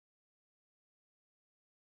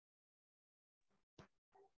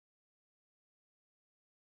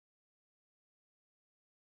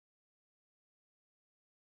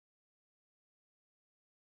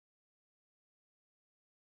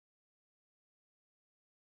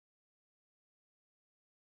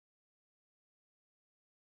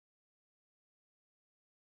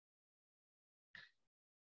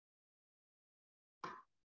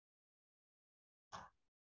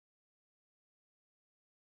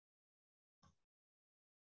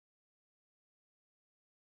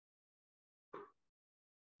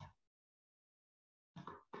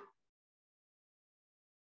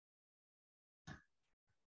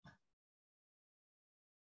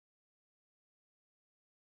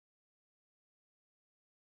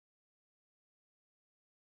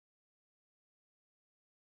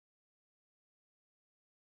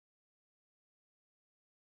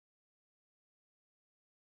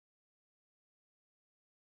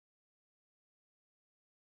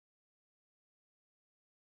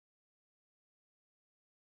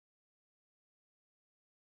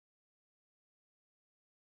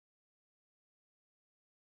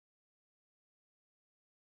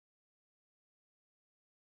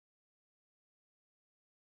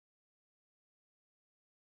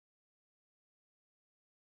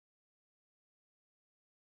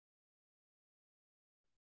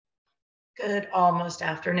Good, almost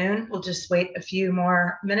afternoon. We'll just wait a few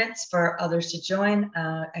more minutes for others to join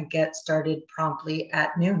and get started promptly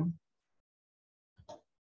at noon.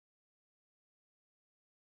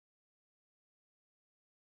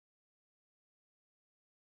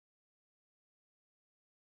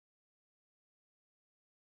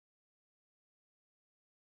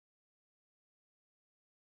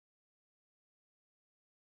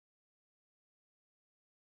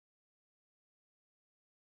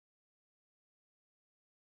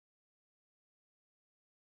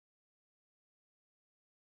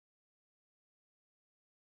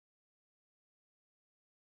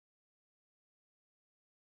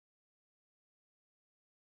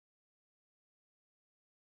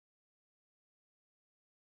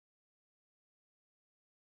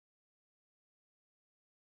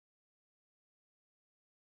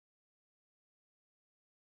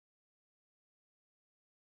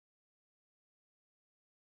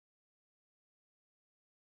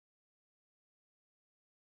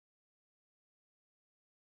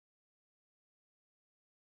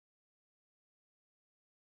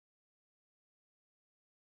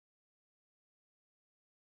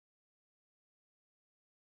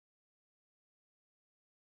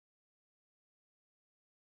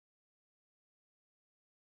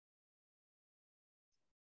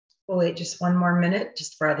 We'll wait just one more minute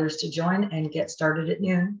just for others to join and get started at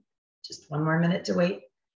noon. Just one more minute to wait.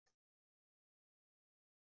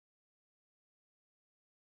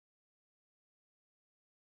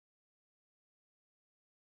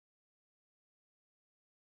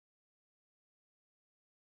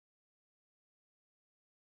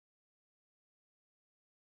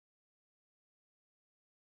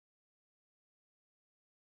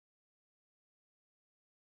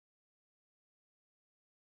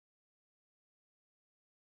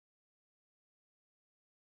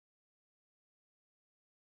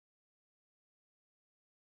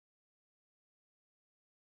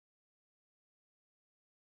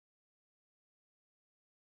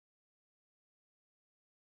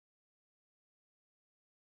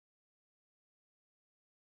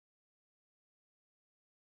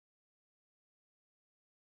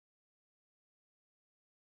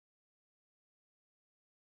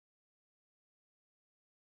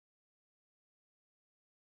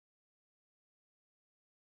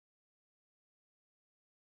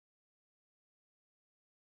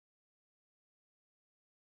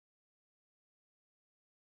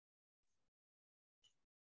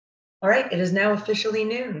 All right, it is now officially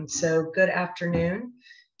noon, so good afternoon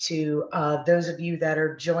to those of you that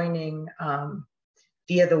are joining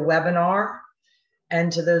via the webinar,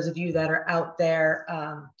 and to those of you that are out there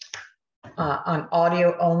on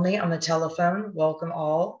audio only on the telephone. Welcome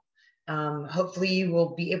all. Hopefully you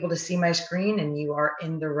will be able to see my screen and you are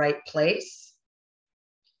in the right place.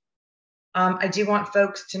 I do want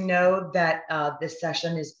folks to know that this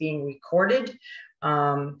session is being recorded.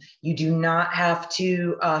 You do not have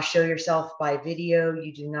to show yourself by video.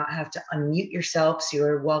 You do not have to unmute yourself, so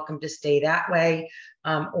you're welcome to stay that way.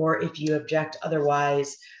 Or if you object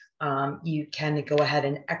otherwise, you can go ahead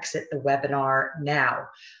and exit the webinar now.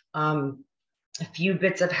 A few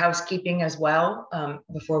bits of housekeeping as well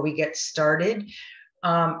before we get started.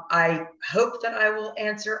 I hope that I will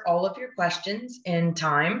answer all of your questions in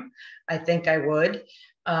time. I think I would.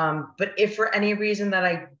 But if for any reason that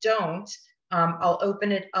I don't, I'll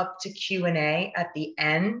open it up to Q&A at the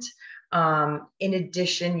end. In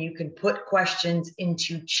addition, you can put questions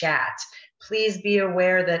into chat. Please be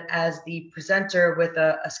aware that as the presenter with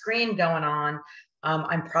a screen going on,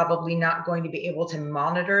 I'm probably not going to be able to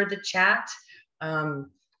monitor the chat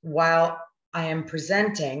while I am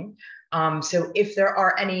presenting. So if there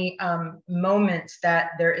are any moments that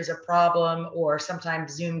there is a problem, or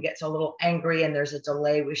sometimes Zoom gets a little angry and there's a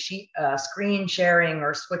delay with screen sharing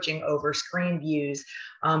or switching over screen views,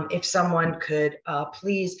 if someone could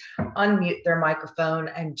please unmute their microphone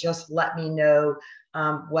and just let me know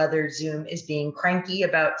whether Zoom is being cranky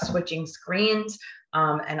about switching screens,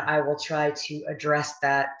 and I will try to address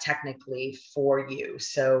that technically for you.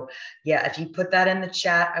 So yeah, if you put that in the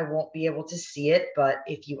chat, I won't be able to see it, but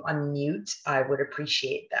if you unmute, I would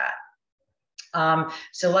appreciate that.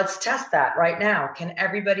 So let's test that right now. Can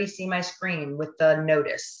everybody see my screen with the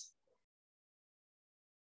notice?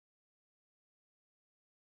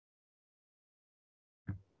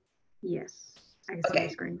 Yes, I can see my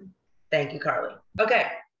screen. Thank you, Carly. Okay.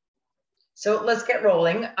 So let's get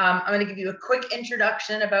rolling. I'm going to give you a quick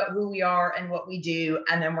introduction about who we are and what we do,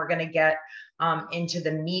 and then we're going to get into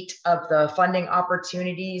the meat of the funding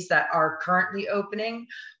opportunities that are currently opening.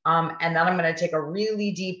 And then I'm going to take a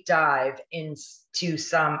really deep dive into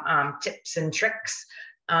some tips and tricks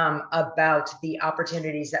about the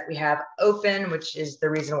opportunities that we have open, which is the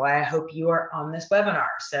reason why I hope you are on this webinar.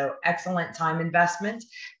 So excellent time investment.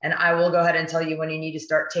 And I will go ahead and tell you when you need to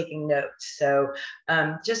start taking notes. So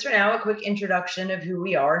just for now, a quick introduction of who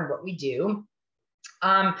we are and what we do.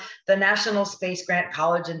 The National Space Grant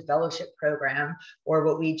College and Fellowship Program, or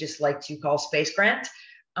what we just like to call Space Grant.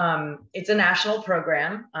 It's a national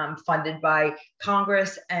program funded by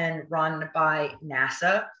Congress and run by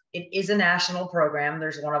NASA. It is a national program.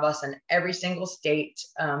 There's one of us in every single state,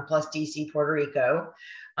 plus DC, Puerto Rico.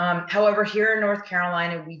 However, here in North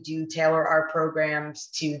Carolina, we do tailor our programs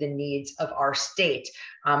to the needs of our state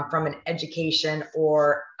from an education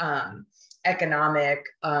or economic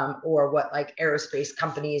or what like aerospace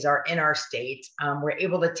companies are in our state. We're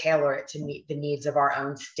able to tailor it to meet the needs of our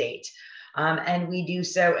own state. And we do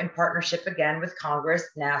so in partnership again with Congress,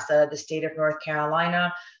 NASA, the state of North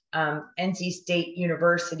Carolina, NC State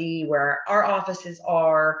University, where our offices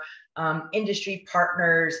are, industry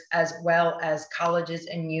partners, as well as colleges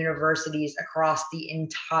and universities across the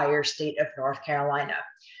entire state of North Carolina.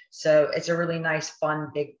 So it's a really nice,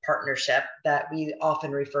 fun, big partnership that we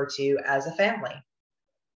often refer to as a family.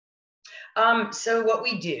 So what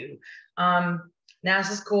we do,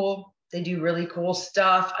 NASA's cool. They do really cool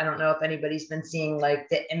stuff. I don't know if anybody's been seeing like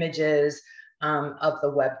the images of the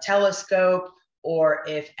Webb telescope, or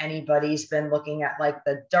if anybody's been looking at like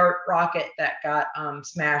the DART rocket that got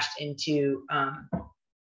smashed into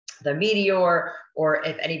the meteor, or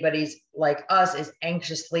if anybody's like us is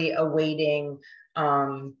anxiously awaiting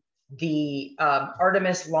the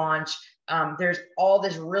Artemis launch. There's all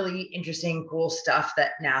this really interesting, cool stuff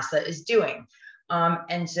that NASA is doing.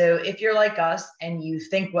 And so if you're like us and you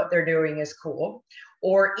think what they're doing is cool,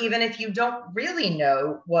 or even if you don't really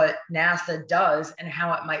know what NASA does and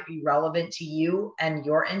how it might be relevant to you and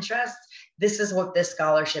your interests, this is what this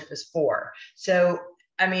scholarship is for. So,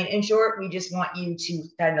 I mean, in short, we just want you to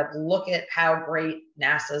kind of look at how great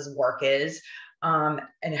NASA's work is,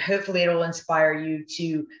 and hopefully it will inspire you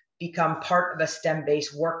to become part of a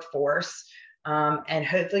STEM-based workforce. And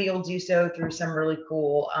hopefully you'll do so through some really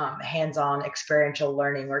cool hands-on experiential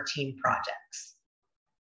learning or team projects.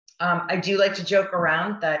 I do like to joke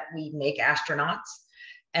around that we make astronauts,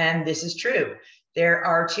 and this is true. There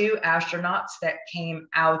are 2 astronauts that came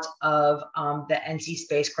out of the NC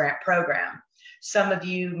Space Grant Program. Some of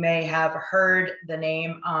you may have heard the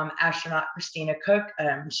name astronaut Christina Cook.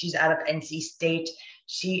 She's out of NC State.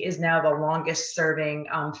 She is now the longest serving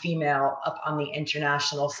female up on the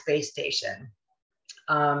International Space Station.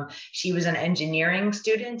 She was an engineering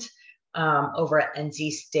student over at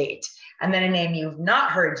NC State. And then a name you've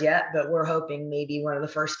not heard yet, but we're hoping maybe one of the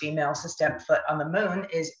first females to step foot on the moon,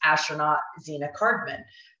 is astronaut Zena Cardman.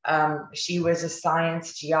 She was a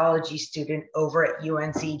science geology student over at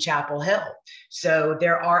UNC Chapel Hill. So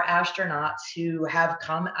there are astronauts who have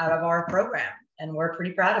come out of our program, and we're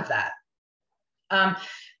pretty proud of that.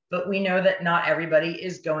 But we know that not everybody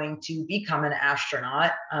is going to become an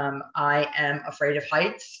astronaut. I am afraid of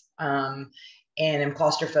heights and am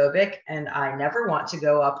claustrophobic, and I never want to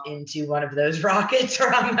go up into one of those rockets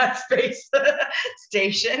or on that space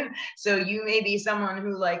station. So you may be someone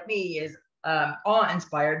who, like me, is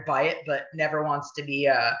awe-inspired by it, but never wants to be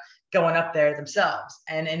going up there themselves.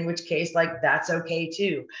 And in which case, like, that's okay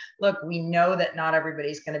too. Look, we know that not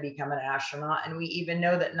everybody's going to become an astronaut, and we even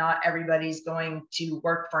know that not everybody's going to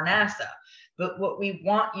work for NASA. But what we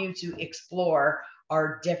want you to explore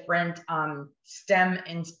are different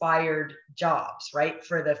STEM-inspired jobs, right,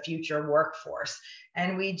 for the future workforce.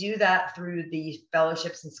 And we do that through the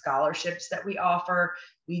fellowships and scholarships that we offer.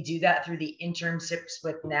 We do that through the internships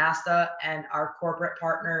with NASA and our corporate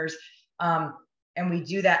partners. And we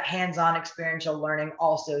do that hands-on experiential learning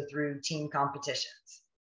also through team competitions.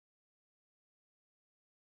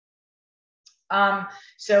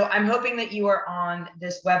 So I'm hoping that you are on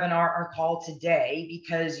this webinar or call today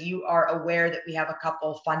because you are aware that we have a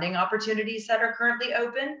couple funding opportunities that are currently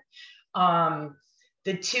open.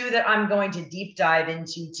 The 2 that I'm going to deep dive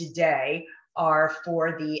into today are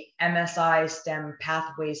for the MSI STEM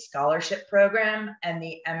Pathways Scholarship Program and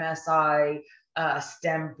the MSI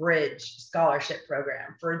STEM Bridge Scholarship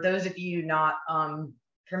Program. For those of you not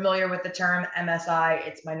familiar with the term MSI,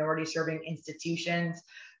 it's Minority Serving Institutions.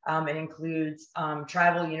 It includes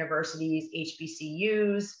tribal universities,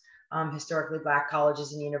 HBCUs, historically Black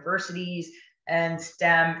colleges and universities, and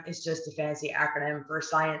STEM is just a fancy acronym for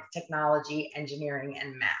science, technology, engineering,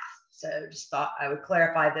 and math. So just thought I would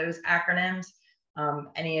clarify those acronyms.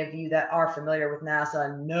 Any of you that are familiar with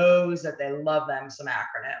NASA knows that they love them some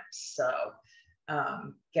acronyms. So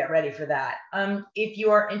get ready for that. If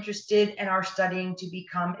you are interested and are studying to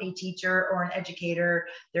become a teacher or an educator,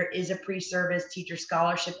 there is a pre-service teacher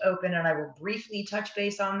scholarship open, and I will briefly touch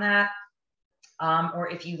base on that. Or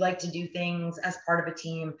if you like to do things as part of a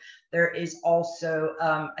team, there is also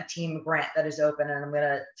a team grant that is open, and I'm going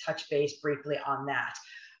to touch base briefly on that.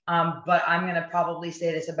 But I'm going to probably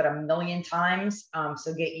say this about 1,000,000 times,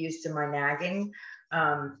 so get used to my nagging.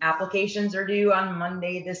 Applications are due on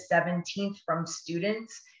Monday the 17th from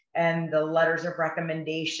students, and the letters of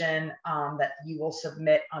recommendation that you will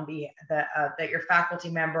submit on that your faculty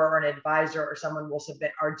member or an advisor or someone will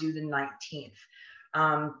submit are due the 19th.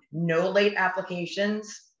 No late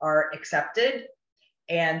applications are accepted.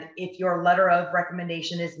 And if your letter of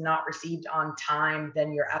recommendation is not received on time,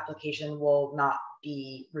 then your application will not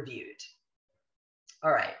be reviewed.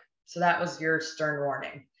 All right, so that was your stern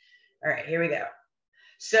warning. All right, here we go.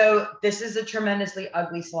 So this is a tremendously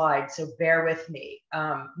ugly slide, so bear with me.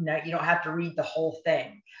 No, you don't have to read the whole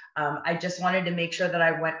thing. I just wanted to make sure that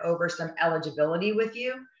I went over some eligibility with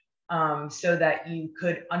you, so that you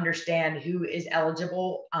could understand who is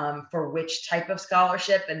eligible for which type of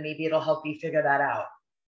scholarship, and maybe it'll help you figure that out.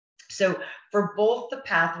 So for both the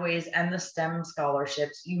pathways and the STEM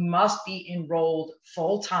scholarships, you must be enrolled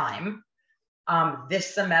full-time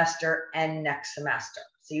this semester and next semester.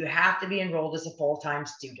 So you have to be enrolled as a full-time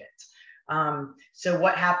student. So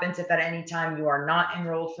what happens if at any time you are not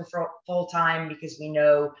enrolled for full-time, because we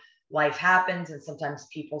know life happens and sometimes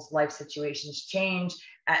people's life situations change.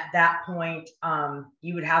 At that point,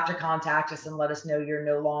 you would have to contact us and let us know you're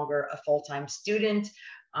no longer a full-time student.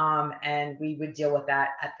 And we would deal with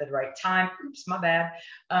that at the right time. Oops, my bad.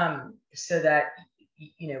 So that,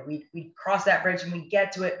 you know, we cross that bridge when we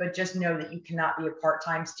get to it, but just know that you cannot be a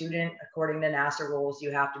part-time student. According to NASA rules,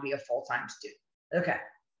 you have to be a full-time student. Okay.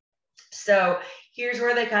 So here's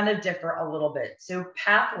where they kind of differ a little bit. So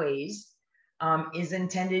Pathways is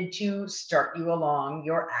intended to start you along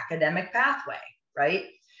your academic pathway, right?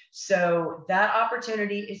 So that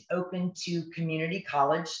opportunity is open to community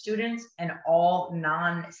college students and all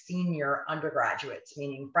non-senior undergraduates,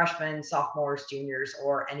 meaning freshmen, sophomores, juniors,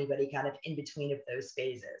 or anybody kind of in between of those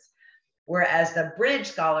phases. Whereas the Bridge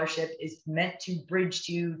Scholarship is meant to bridge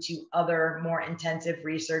you to other more intensive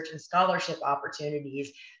research and scholarship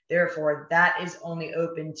opportunities. Therefore, that is only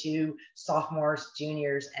open to sophomores,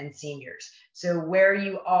 juniors, and seniors. So where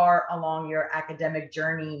you are along your academic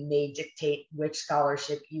journey may dictate which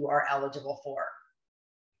scholarship you are eligible for.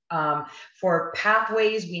 For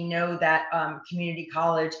Pathways, we know that community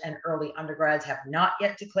college and early undergrads have not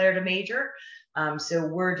yet declared a major. So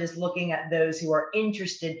we're just looking at those who are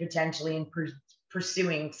interested potentially in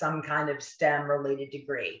pursuing some kind of STEM related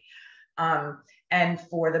degree. And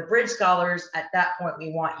for the Bridge Scholars, at that point,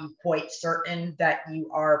 we want you quite certain that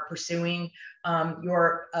you are pursuing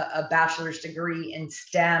your a bachelor's degree in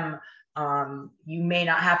STEM. You may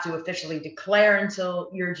not have to officially declare until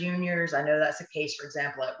your juniors. I know that's the case, for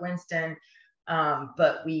example, at Winston.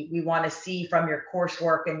 But we want to see from your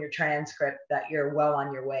coursework and your transcript that you're well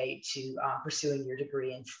on your way to pursuing your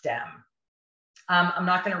degree in STEM. I'm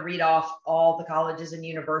not going to read off all the colleges and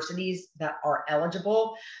universities that are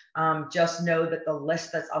eligible. Just know that the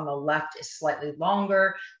list that's on the left is slightly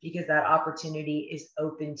longer because that opportunity is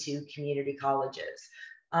open to community colleges.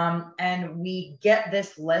 And we get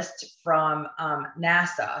this list from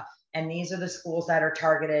NASA. And these are the schools that are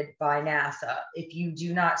targeted by NASA. If you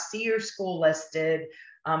do not see your school listed,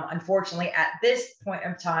 unfortunately, at this point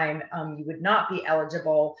of time, you would not be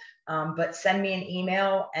eligible, but send me an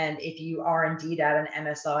email. And if you are indeed at an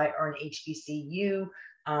MSI or an HBCU,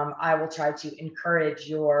 I will try to encourage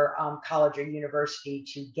your college or university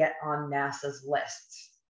to get on NASA's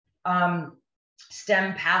lists.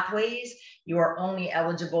 STEM Pathways, you are only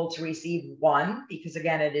eligible to receive one because,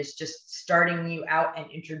 again, it is just starting you out and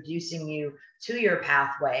introducing you to your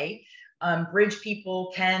pathway. Bridge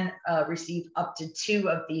people can receive up to 2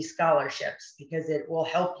 of these scholarships because it will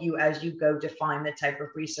help you as you go define the type of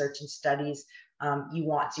research and studies you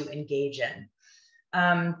want to engage in.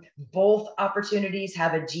 Both opportunities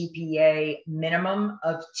have a GPA minimum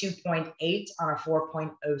of 2.8 on a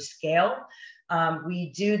 4.0 scale.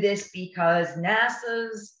 We do this because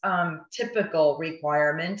NASA's typical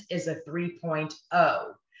requirement is a 3.0.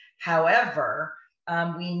 However,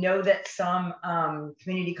 we know that some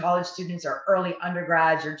community college students or early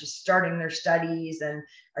undergrads are just starting their studies and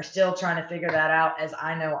are still trying to figure that out, as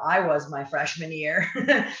I know I was my freshman year.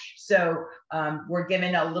 So we're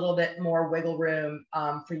giving a little bit more wiggle room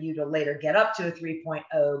for you to later get up to a 3.0,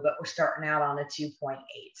 but we're starting out on a 2.8.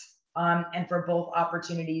 And for both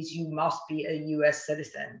opportunities, you must be a US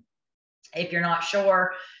citizen. If you're not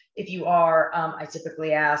sure, If you are, I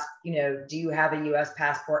typically ask, do you have a US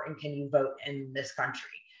passport and can you vote in this country?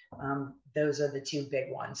 Those are the two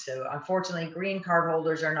big ones. So unfortunately, green card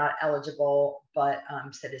holders are not eligible, but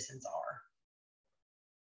citizens are.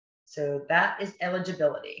 So that is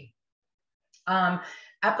eligibility.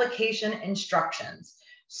 Application instructions.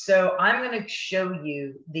 So I'm going to show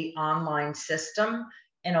you the online system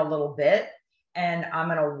in a little bit, and I'm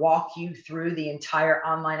going to walk you through the entire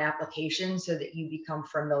online application so that you become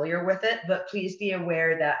familiar with it. But please be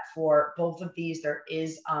aware that for both of these, there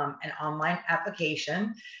is an online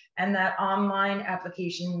application, and that online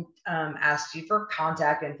application asks you for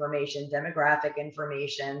contact information, demographic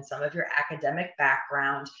information, some of your academic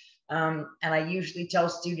background. And I usually tell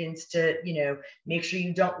students to, make sure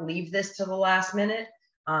you don't leave this to the last minute.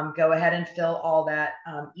 Go ahead and fill all that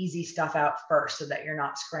easy stuff out first so that you're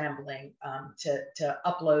not scrambling to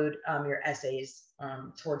upload your essays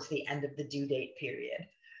towards the end of the due date period.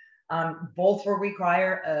 Both will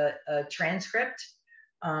require a transcript.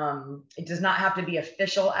 It does not have to be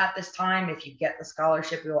official at this time. If you get the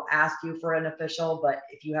scholarship, we will ask you for an official, but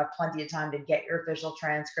if you have plenty of time to get your official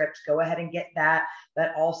transcript, go ahead and get that.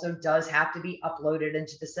 That also does have to be uploaded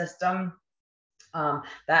into the system.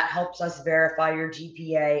 That helps us verify your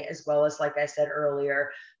GPA, as well as, like I said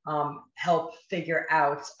earlier, help figure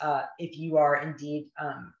out if you are indeed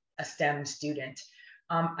a STEM student.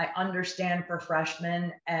 I understand for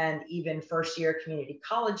freshmen and even first-year community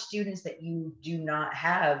college students that you do not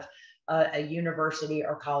have a university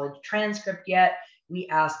or college transcript yet. We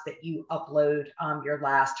ask that you upload your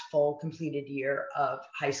last full completed year of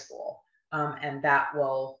high school, and that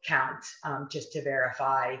will count just to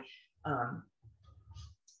verify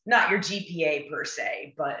not your GPA per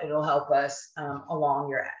se, but it'll help us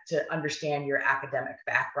to understand your academic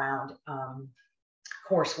background,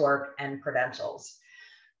 coursework, and credentials.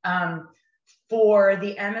 For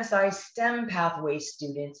the MSI STEM pathway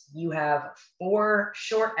students, you have 4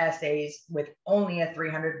 short essays with only a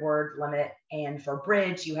 300-word limit. And for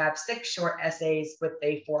Bridge, you have 6 short essays with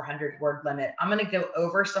a 400-word limit. I'm going to go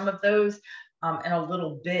over some of those in a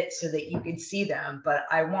little bit so that you can see them, but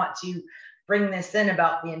I want to bring this in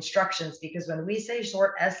about the instructions, because when we say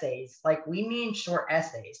short essays, like, we mean short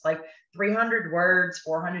essays. Like 300 words,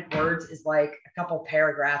 400 words is like a couple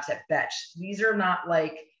paragraphs at best. These are not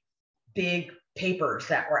like big papers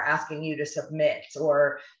that we're asking you to submit,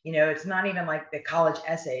 or it's not even like the college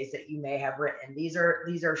essays that you may have written. These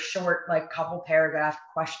are short, like couple paragraph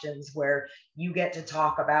questions where you get to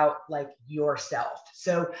talk about like yourself.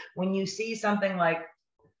 So when you see something like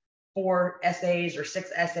 4 essays or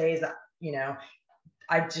 6 essays, we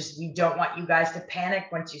don't want you guys to panic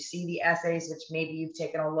once you see the essays, which maybe you've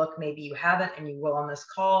taken a look, maybe you haven't, and you will on this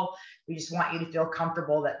call. We just want you to feel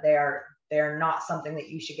comfortable that they're not something that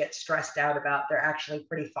you should get stressed out about. They're actually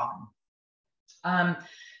pretty fun.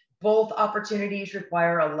 Both opportunities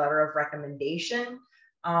require a letter of recommendation.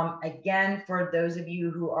 Again, for those of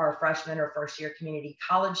you who are freshmen or first-year community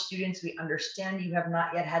college students, we understand you have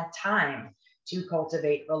not yet had time to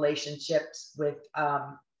cultivate relationships with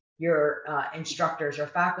your instructors or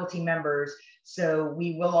faculty members. So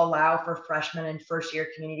we will allow for freshmen and first-year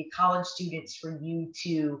community college students for you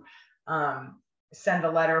to send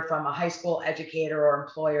a letter from a high school educator or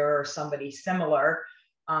employer or somebody similar.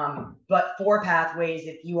 But for pathways,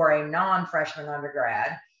 if you are a non-freshman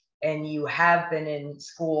undergrad and you have been in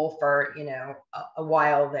school for a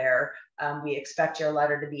while there, we expect your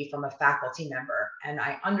letter to be from a faculty member. And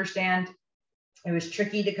I understand it was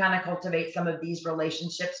tricky to kind of cultivate some of these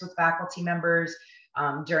relationships with faculty members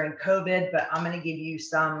during COVID, but I'm going to give you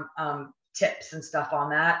some tips and stuff on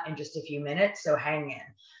that in just a few minutes, so hang in.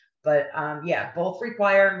 But yeah, both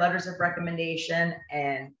require letters of recommendation,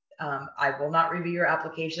 and I will not review your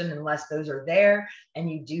application unless those are there and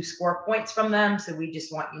you do score points from them. So we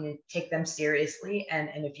just want you to take them seriously, and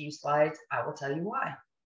in a few slides, I will tell you why.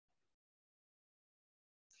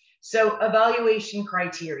 So evaluation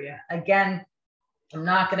criteria. Again, I'm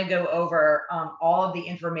not going to go over all of the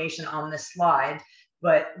information on this slide,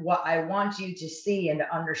 but what I want you to see and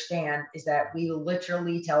to understand is that we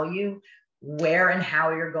literally tell you where and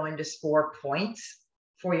how you're going to score points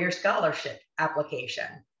for your scholarship application,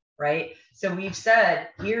 right? So we've said,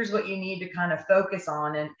 here's what you need to kind of focus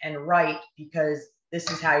on and write, because this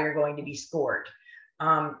is how you're going to be scored.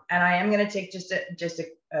 And I am going to take just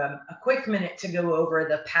a quick minute to go over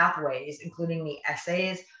the pathways, including the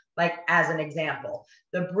essays, like as an example.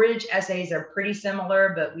 The Bridge essays are pretty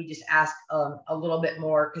similar, but we just ask a little bit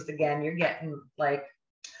more, because again, you're getting like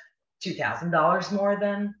 $2,000 more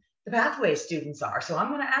than the pathway students are. So I'm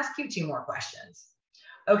going to ask you 2 more questions.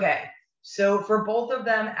 Okay, So for both of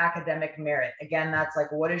them, academic merit, again, that's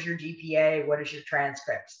like, what is your GPA? What is your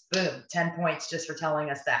transcripts? Boom, 10 points just for telling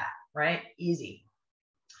us that, right? Easy.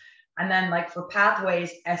 And then like for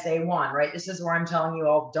pathways, essay one, right? This is where I'm telling you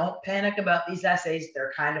all, don't panic about these essays.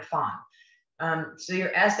 They're kind of fun. So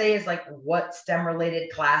your essay is like, what STEM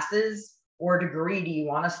related classes or degree do you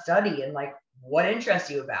want to study, and like what interests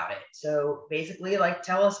you about it? So basically, like,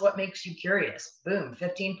 tell us what makes you curious. Boom,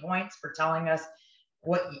 15 points for telling us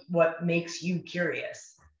what makes you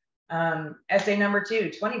curious. Essay number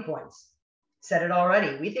two, 20 points. Said it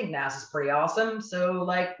already. We think NASA's pretty awesome. So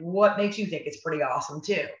like, what makes you think it's pretty awesome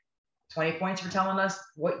too? 20 points for telling us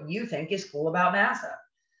what you think is cool about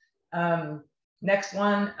NASA. Next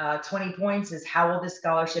one, 20 points is, how will this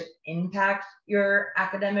scholarship impact your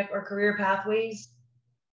academic or career pathways?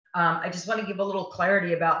 I just want to give a little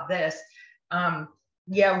clarity about this.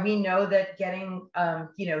 Yeah, we know that getting,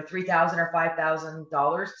 $3,000 or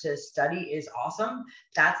 $5,000 to study is awesome.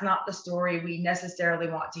 That's not the story we necessarily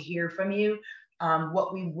want to hear from you.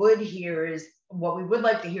 What we would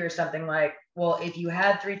like to hear is something like, well, if you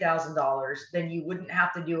had $3,000, then you wouldn't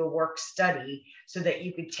have to do a work study, so that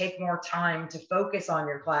you could take more time to focus on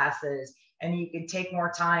your classes, and you could take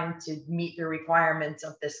more time to meet the requirements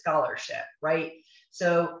of this scholarship, right?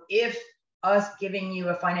 So if us giving you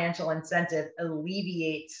a financial incentive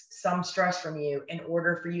alleviates some stress from you in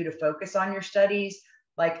order for you to focus on your studies,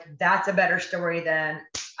 like, that's a better story than,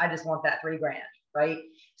 I just want that $3,000, right?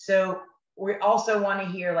 So we also want to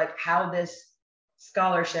hear like how this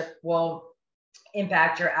scholarship will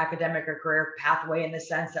impact your academic or career pathway, in the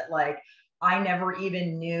sense that, like, I never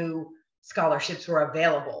even knew scholarships were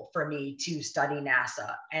available for me to study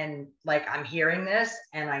NASA. And like, I'm hearing this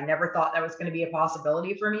and I never thought that was going to be a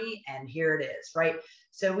possibility for me. And here it is, right?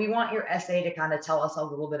 So we want your essay to kind of tell us a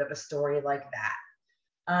little bit of a story like that.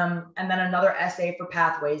 And then another essay for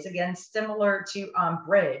pathways, again, similar to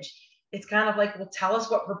Bridge. It's kind of like, well, tell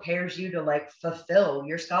us what prepares you to like fulfill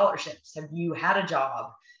your scholarships. Have you had a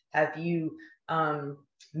job? Have you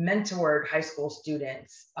mentored high school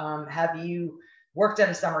students? Have you worked at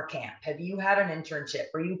a summer camp? Have you had an internship?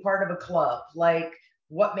 Are you part of a club? Like,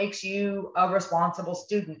 what makes you a responsible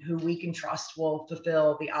student who we can trust will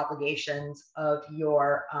fulfill the obligations of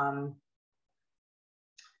your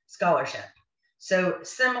scholarship? So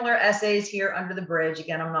similar essays here under the bridge.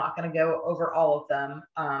 Again, I'm not going to go over all of them,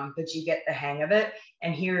 but you get the hang of it.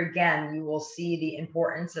 And here again, you will see the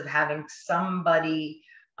importance of having somebody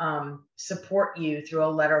support you through a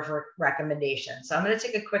letter of recommendation. So I'm going to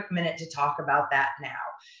take a quick minute to talk about that now.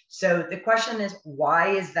 So the question is, why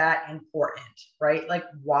is that important, right? Like,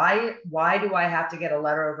 why do I have to get a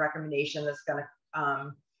letter of recommendation that's going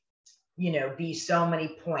to, be so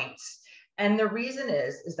many points? And the reason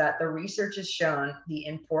is that the research has shown the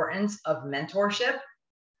importance of mentorship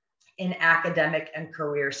in academic and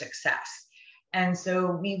career success. And so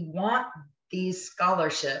we want these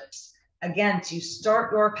scholarships, again, to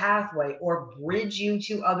start your pathway or bridge you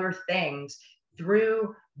to other things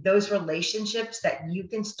through those relationships that you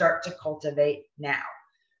can start to cultivate now.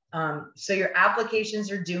 So your applications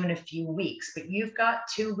are due in a few weeks, but you've got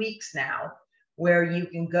 2 weeks now where you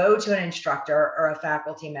can go to an instructor or a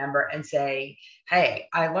faculty member and say, hey,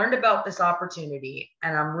 I learned about this opportunity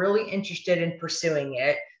and I'm really interested in pursuing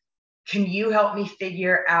it. Can you help me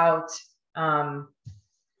figure out how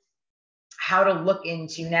to look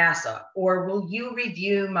into NASA? Or will you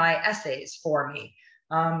review my essays for me?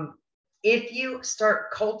 If you start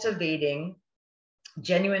cultivating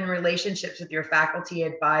genuine relationships with your faculty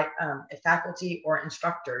or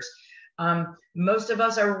instructors, most of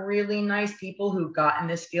us are really nice people who got in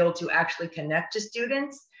this field to actually connect to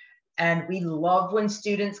students. And we love when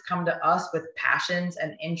students come to us with passions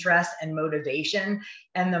and interests and motivation.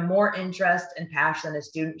 And the more interest and passion a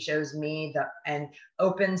student shows me and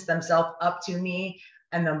opens themselves up to me,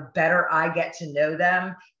 and the better I get to know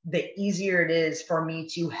them, the easier it is for me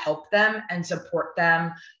to help them and support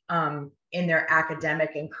them in their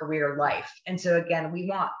academic and career life. And so again, we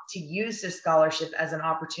want to use this scholarship as an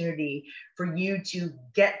opportunity for you to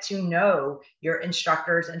get to know your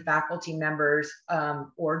instructors and faculty members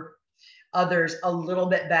or others a little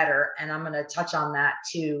bit better. And I'm going to touch on that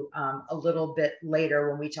too a little bit later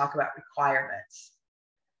when we talk about requirements.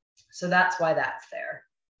 So that's why that's there.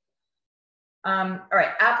 All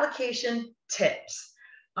right, application tips.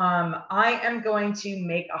 I am going to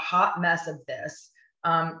make a hot mess of this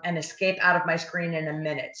and escape out of my screen in a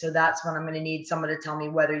minute. So that's when I'm going to need someone to tell me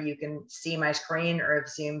whether you can see my screen or if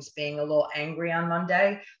Zoom's being a little angry on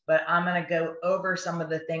Monday. But I'm going to go over some of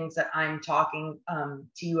the things that I'm talking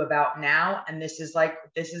to you about now. And this is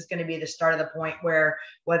going to be the start of the point where,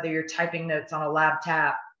 whether you're typing notes on a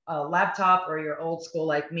laptop a laptop or you're old school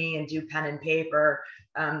like me and do pen and paper,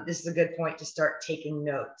 this is a good point to start taking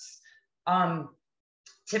notes.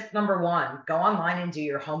 Tip number one, go online and do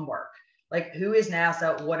your homework. Like, who is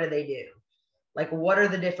NASA? What do they do? Like, what are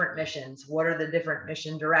the different missions? What are the different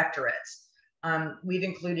mission directorates? We've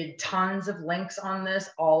included tons of links on this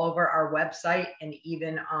all over our website and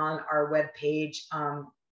even on our webpage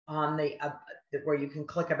on the where you can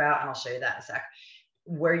click about, and I'll show you that in a sec,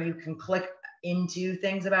 where you can click into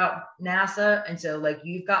things about NASA. And so like,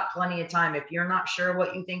 you've got plenty of time. If you're not sure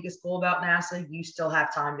what you think is cool about NASA, you still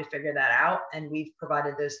have time to figure that out. And we've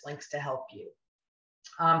provided those links to help you.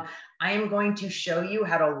 I am going to show you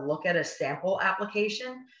how to look at a sample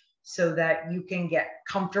application so that you can get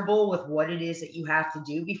comfortable with what it is that you have to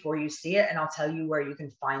do before you see it. And I'll tell you where you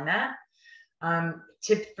can find that.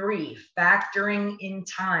 Tip 3, factoring in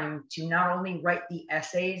time to not only write the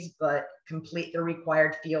essays, but complete the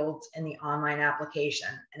required fields in the online application.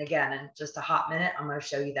 And again, in just a hot minute, I'm going to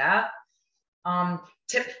show you that.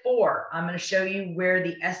 Tip 4, I'm going to show you where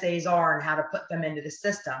the essays are and how to put them into the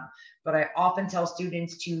system. But I often tell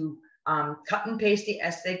students to cut and paste the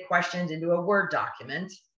essay questions into a Word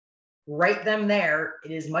document, write them there.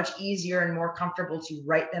 It is much easier and more comfortable to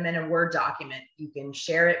write them in a Word document. You can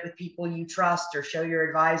share it with people you trust or show your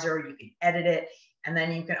advisor, you can edit it, and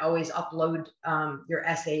then you can always upload your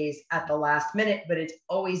essays at the last minute, but it's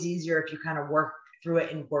always easier if you kind of work through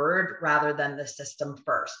it in Word rather than the system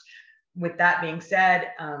first. With that being said,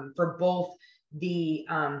 for both the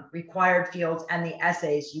required fields and the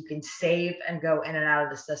essays, you can save and go in and out of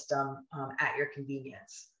the system at your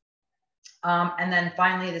convenience. And then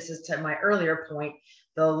finally, this is to my earlier point,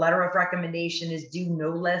 the letter of recommendation is due no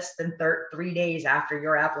less than 3 days after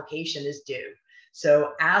your application is due.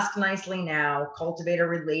 So ask nicely now, cultivate a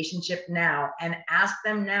relationship now, and ask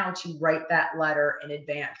them now to write that letter in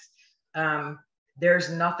advance.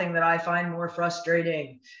 There's nothing that I find more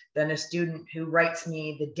frustrating than a student who writes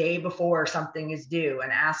me the day before something is due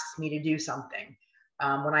and asks me to do something.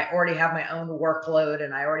 When I already have my own workload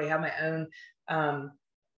and I already have my own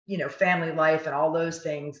family life and all those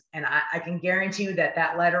things. And I can guarantee you that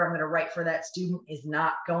that letter I'm going to write for that student is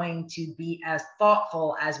not going to be as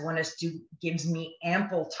thoughtful as when a student gives me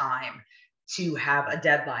ample time to have a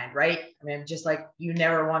deadline, right? I mean, just like you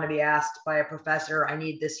never want to be asked by a professor, I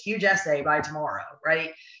need this huge essay by tomorrow,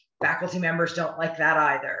 right? Faculty members don't like that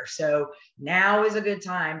either. So now is a good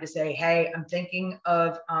time to say, hey, I'm thinking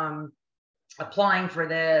of applying for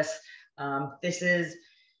this.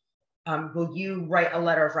 Will you write a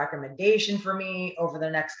letter of recommendation for me over the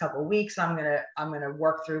next couple of weeks? I'm gonna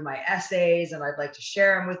work through my essays and I'd like to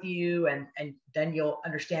share them with you, and then you'll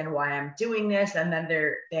understand why I'm doing this. And then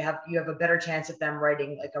you have a better chance of them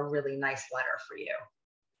writing like a really nice letter for you.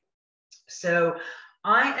 So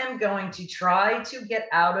I am going to try to get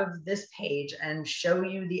out of this page and show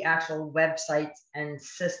you the actual websites and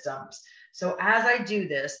systems. So as I do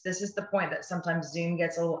this, this is the point that sometimes Zoom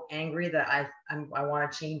gets a little angry that I want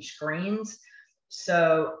to change screens.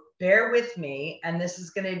 So bear with me. And this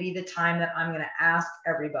is going to be the time that I'm going to ask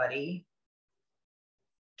everybody,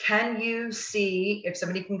 can you see, if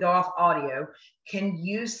somebody can go off audio, can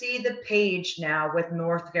you see the page now with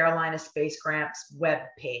North Carolina Space Grants web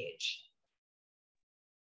page?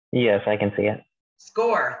 Yes, I can see it.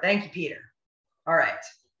 Score. Thank you, Peter. All right.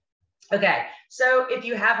 Okay, so if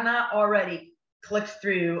you have not already clicked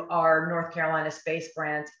through our North Carolina Space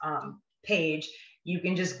Grant page, you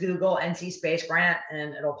can just Google NC Space Grant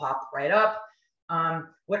and it'll pop right up.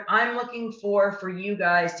 What I'm looking for you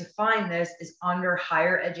guys to find this is under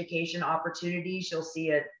higher education opportunities. You'll see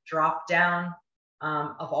a drop down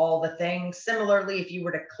of all the things. Similarly, if you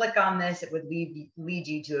were to click on this, it would lead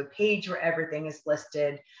you to a page where everything is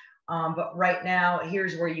listed. But right now,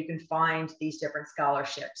 here's where you can find these different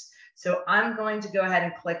scholarships. So I'm going to go ahead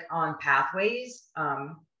and click on Pathways,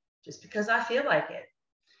 just because I feel like it.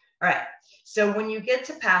 All right, so when you get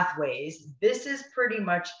to Pathways, this is pretty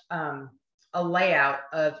much a layout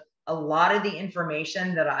of a lot of the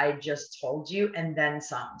information that I just told you and then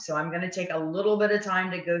some. So I'm going to take a little bit of time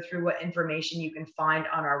to go through what information you can find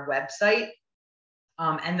on our website.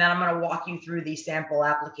 And then I'm going to walk you through the sample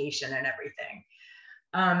application and everything.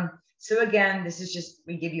 So again, this is just,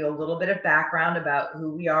 we give you a little bit of background about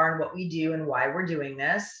who we are and what we do and why we're doing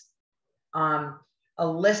this. A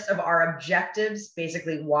list of our objectives,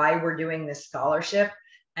 basically why we're doing this scholarship.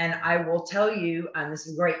 And I will tell you, and this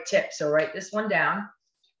is a great tip, so write this one down,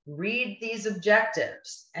 read these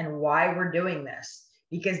objectives and why we're doing this,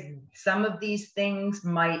 because some of these things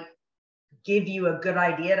might give you a good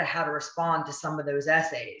idea to how to respond to some of those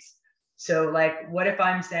essays. So like, what if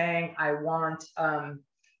I'm saying I want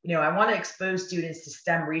I want to expose students to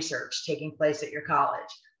STEM research taking place at your college.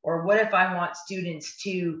 Or what if I want students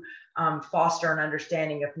to foster an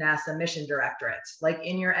understanding of NASA mission directorates? Like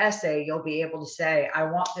in your essay, you'll be able to say, I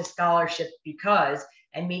want this scholarship because,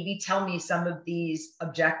 and maybe tell me some of these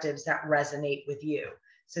objectives that resonate with you.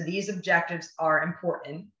 So these objectives are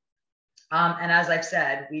important. And as I've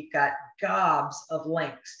said, we've got gobs of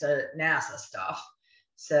links to NASA stuff.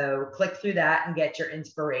 So click through that and get your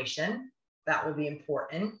inspiration. That will be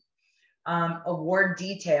important. Award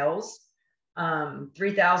details,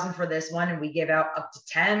 3,000 for this one, and we give out up to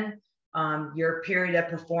 10. Your period of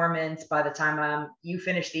performance, by the time you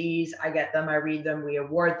finish these, I get them, I read them, we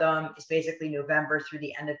award them. It's basically November through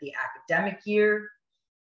the end of the academic year.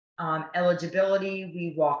 Eligibility,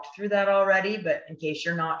 we walked through that already, but in case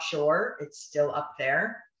you're not sure, it's still up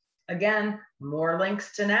there. Again, more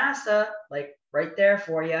links to NASA, like right there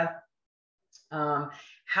for you.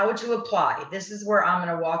 How to apply. This is where I'm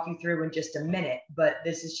going to walk you through in just a minute, but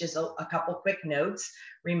this is just a couple quick notes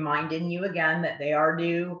reminding you again that they are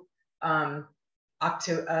due Monday,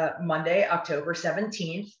 October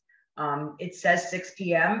 17th. It says 6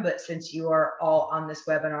 p.m., but since you are all on this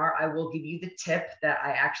webinar, I will give you the tip that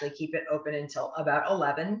I actually keep it open until about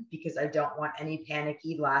 11 because I don't want any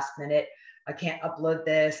panicky last minute. I can't upload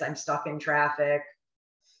this. I'm stuck in traffic.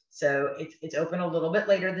 So it's open a little bit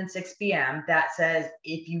later than 6 p.m. That says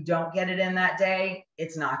if you don't get it in that day,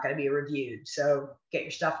 it's not going to be reviewed. So get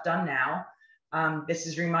your stuff done now. This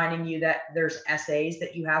is reminding you that there's essays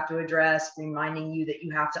that you have to address, reminding you that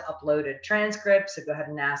you have to upload a transcript. So go ahead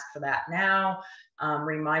and ask for that now.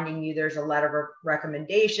 Reminding you there's a letter of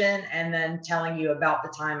recommendation, and then telling you about the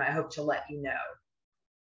time I hope to let you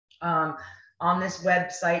know. On this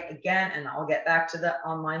website again, and I'll get back to the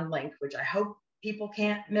online link, which I hope people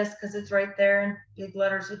can't miss because it's right there in big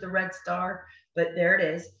letters with the red star, but there it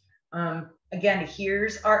is. Again,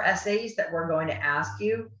 here's our essays that we're going to ask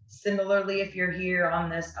you. Similarly, if you're here on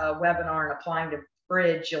this webinar and applying to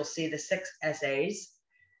Bridge, you'll see the 6 essays.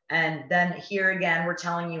 And then here again, we're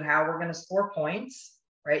telling you how we're going to score points,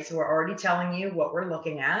 right? So we're already telling you what we're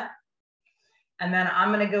looking at. And then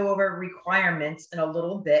I'm going to go over requirements in a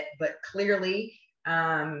little bit, but clearly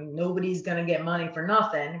nobody's going to get money for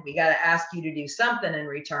nothing. We got to ask you to do something in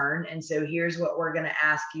return. And so here's what we're going to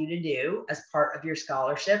ask you to do as part of your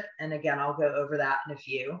scholarship. And again, I'll go over that in a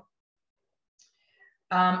few.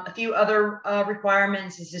 A few other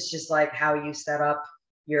requirements is just like how you set up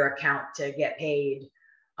your account to get paid.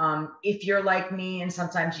 If you're like me and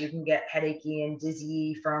sometimes you can get headachy and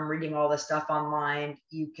dizzy from reading all this stuff online,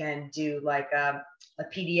 you can do like a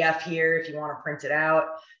PDF here if you want to print it out.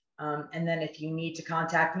 And then if you need to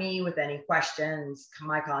contact me with any questions,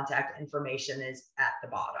 my contact information is at the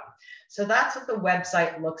bottom. So that's what the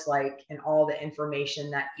website looks like and all the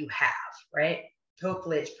information that you have, right?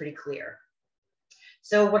 Hopefully it's pretty clear.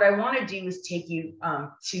 So what I want to do is take you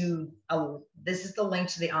this is the link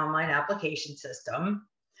to the online application system.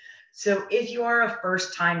 So if you are a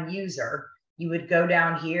first-time user, you would go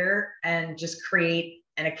down here and just create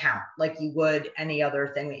an account like you would any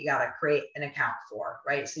other thing that you got to create an account for,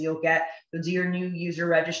 right? So you'll do your new user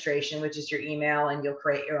registration, which is your email, and you'll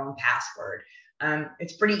create your own password.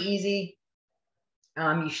 It's pretty easy.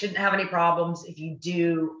 You shouldn't have any problems. If you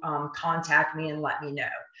do, contact me and let me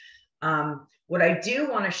know. What I do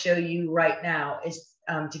want to show you right now is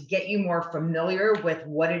to get you more familiar with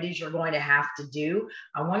what it is you're going to have to do.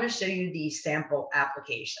 I want to show you the sample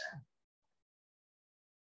application.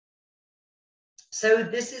 So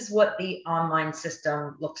this is what the online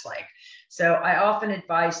system looks like. So I often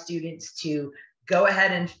advise students to go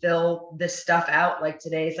ahead and fill this stuff out. Like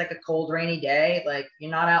today, it's like a cold, rainy day. Like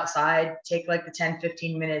you're not outside, take like the 10,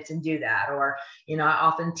 15 minutes and do that. Or, I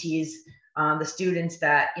often tease the students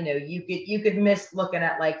that, you could miss looking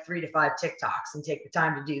at like 3 to 5 TikToks and take the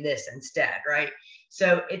time to do this instead, right?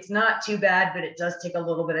 So it's not too bad, but it does take a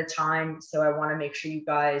little bit of time. So I want to make sure you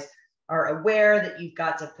guys are aware that you've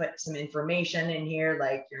got to put some information in here,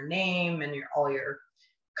 like your name and all your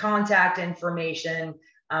contact information.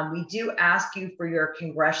 We do ask you for your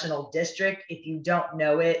congressional district. If you don't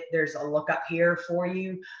know it, there's a lookup here for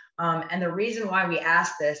you. And the reason why we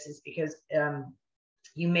ask this is because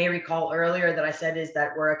you may recall earlier that I said is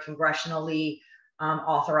that we're a congressionally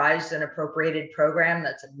authorized and appropriated program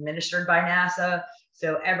that's administered by NASA.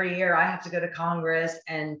 So every year I have to go to Congress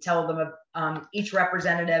and tell them, each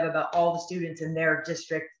representative, about all the students in their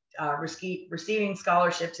district receiving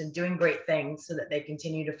scholarships and doing great things so that they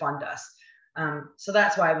continue to fund us. So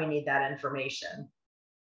that's why we need that information.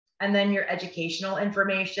 And then your educational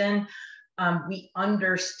information. We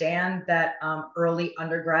understand that early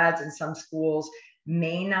undergrads in some schools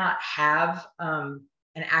may not have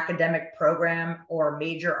an academic program or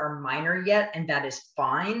major or minor yet, and that is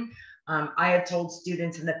fine. I have told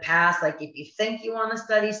students in the past, like, if you think you want to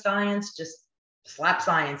study science, just slap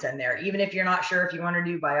science in there. Even if you're not sure if you want to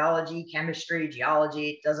do biology, chemistry, geology,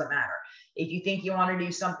 it doesn't matter. If you think you want to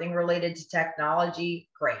do something related to technology,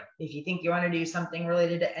 great. If you think you want to do something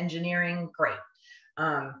related to engineering, great.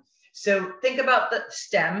 So think about the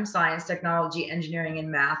STEM, science, technology, engineering, and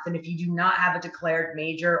math. And if you do not have a declared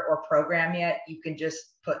major or program yet, you can just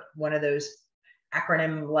put one of those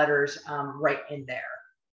acronym letters right in there.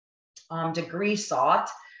 Degree sought.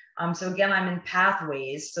 So again, I'm in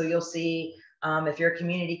pathways. So you'll see if you're a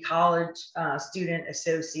community college student,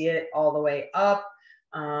 associate, all the way up.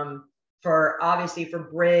 Obviously for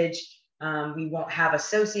bridge, we won't have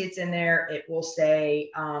associates in there. It will say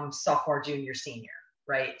sophomore, junior, senior.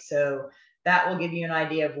 Right. So that will give you an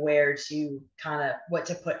idea of where to what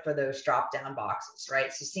to put for those drop down boxes.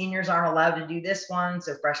 Right. So seniors aren't allowed to do this one.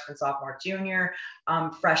 So freshman, sophomore, junior.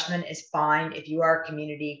 Freshman is fine. If you are a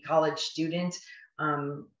community college student,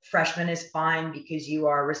 freshman is fine because you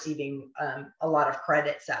are receiving a lot of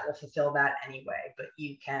credits that will fulfill that anyway, but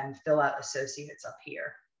you can fill out associates up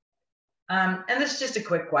here. And this is just a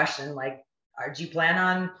quick question, like, do you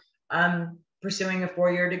plan on pursuing a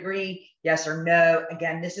 4-year degree? Yes or no?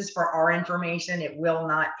 Again, this is for our information. It will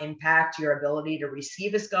not impact your ability to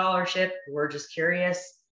receive a scholarship. We're just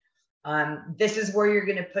curious. This is where you're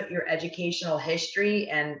going to put your educational history,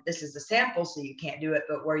 and this is a sample, so you can't do it,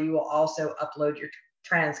 but where you will also upload your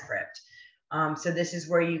transcript. So this is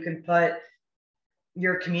where you can put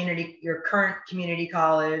your current community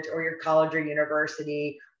college or your college or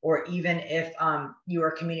university, or even if you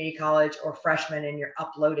are community college or freshman and you're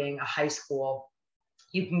uploading a high school,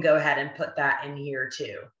 you can go ahead and put that in here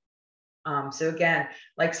too. So again,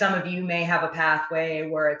 like some of you may have a pathway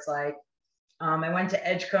where it's like, I went to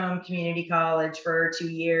Edgecombe Community College for 2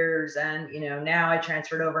 years, and now I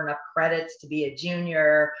transferred over enough credits to be a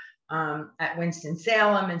junior at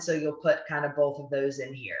Winston-Salem, and so you'll put kind of both of those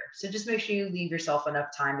in here. So just make sure you leave yourself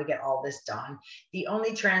enough time to get all this done. The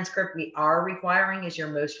only transcript we are requiring is your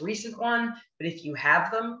most recent one, but if you have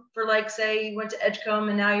them for, like, say you went to Edgecombe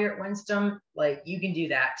and now you're at Winston, like, you can do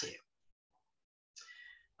that too.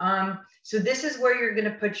 So this is where you're going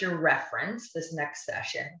to put your reference, this next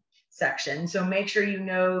section. So make sure you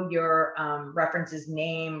know your references'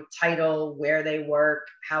 name, title, where they work,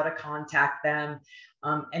 how to contact them,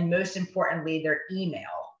 and most importantly, their email.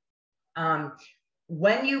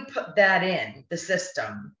 When you put that in the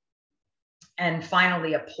system and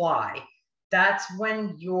finally apply, that's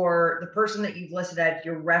when the person that you've listed as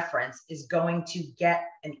your reference is going to get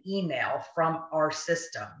an email from our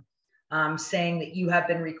system saying that you have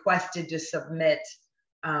been requested to submit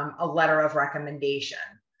a letter of recommendation.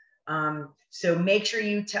 So make sure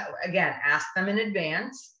you again, ask them in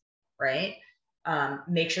advance, right?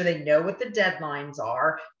 Make sure they know what the deadlines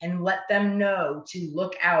are, and let them know to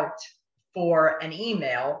look out for an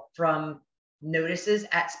email from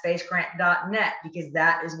notices@spacegrant.net, because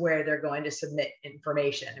that is where they're going to submit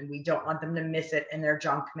information, and we don't want them to miss it in their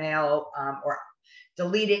junk mail or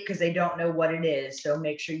delete it because they don't know what it is. So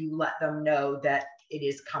make sure you let them know that it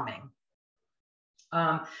is coming.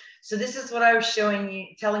 So this is what I was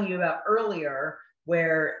telling you about earlier,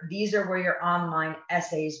 where these are where your online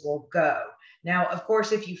essays will go. Now, of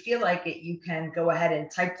course, if you feel like it, you can go ahead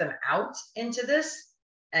and type them out into this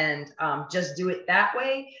and just do it that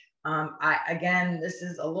way. Again, this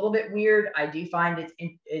is a little bit weird. I do find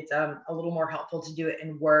it's a little more helpful to do it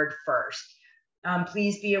in Word first.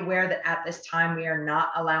 Please be aware that at this time, we are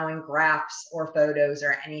not allowing graphs or photos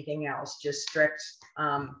or anything else, just strict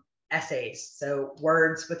essays. So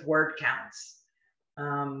words with word counts.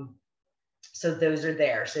 So those are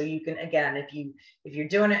there. So you can, again, if you're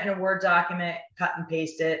doing it in a Word document, cut and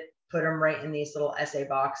paste it, put them right in these little essay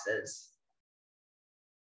boxes.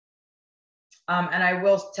 And I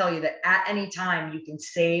will tell you that at any time you can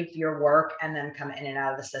save your work and then come in and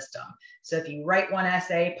out of the system. So if you write one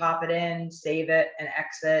essay, pop it in, save it, and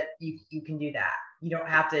exit, you can do that. You don't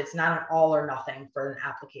have to, it's not an all or nothing for an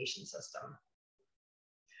application system.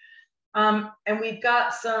 And we've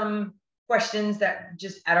got some questions that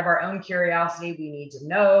just out of our own curiosity, we need to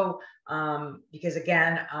know, because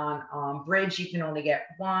again, on Bridge, you can only get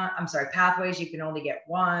one, Pathways, you can only get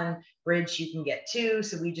one, Bridge, you can get two.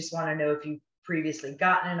 So we just want to know if you've previously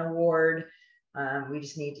gotten an award. We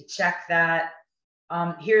just need to check that.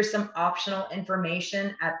 Here's some optional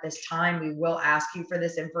information. At this time, we will ask you for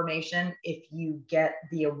this information if you get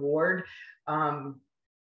the award.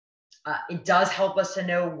 It does help us to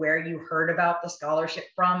know where you heard about the scholarship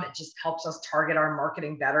from. It just helps us target our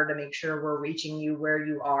marketing better to make sure we're reaching you where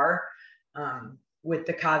you are. with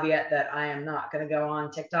the caveat that I am not going to go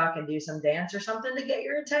on TikTok and do some dance or something to get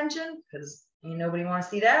your attention, because nobody wants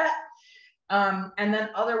to see that. And then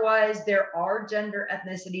otherwise, there are gender,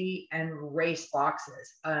 ethnicity, and race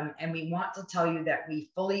boxes. And we want to tell you that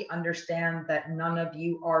we fully understand that none of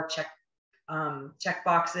you are check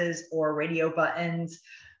boxes or radio buttons.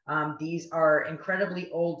 These are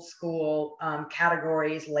incredibly old school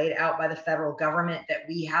categories laid out by the federal government that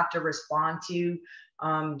we have to respond to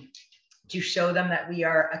show them that we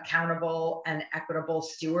are accountable and equitable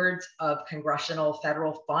stewards of congressional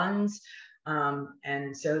federal funds.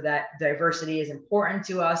 And so that diversity is important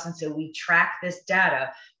to us. And so we track this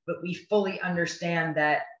data, but we fully understand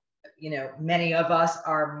that, many of us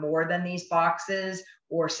are more than these boxes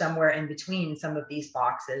or somewhere in between some of these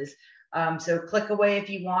boxes. So click away if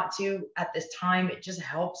you want to. At this time, it just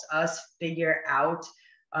helps us figure out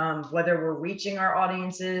whether we're reaching our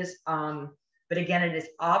audiences. But again, it is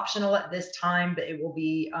optional at this time, but it will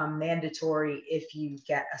be mandatory if you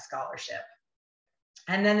get a scholarship.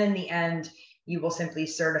 And then in the end, you will simply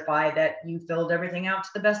certify that you filled everything out to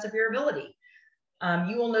the best of your ability.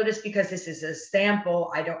 You will notice, because this is a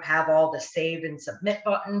sample, I don't have all the save and submit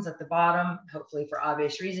buttons at the bottom, hopefully for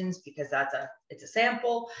obvious reasons, because it's a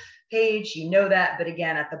sample page, that. But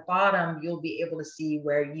again, at the bottom, you'll be able to see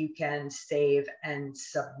where you can save and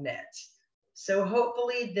submit. So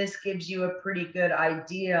hopefully this gives you a pretty good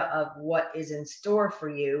idea of what is in store for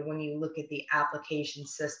you when you look at the application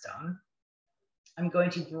system. I'm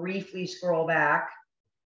going to briefly scroll back,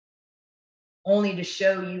 only to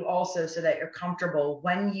show you also so that you're comfortable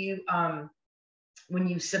when you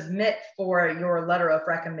submit for your letter of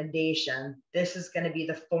recommendation. This is going to be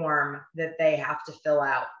the form that they have to fill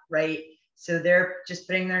out, right? So they're just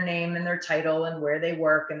putting their name and their title and where they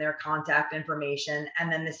work and their contact information.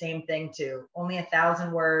 And then the same thing too, only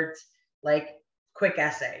 1,000 words, like quick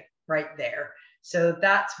essay right there. So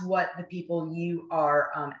that's what the people you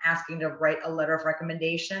are asking to write a letter of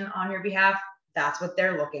recommendation on your behalf, that's what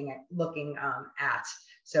they're looking at.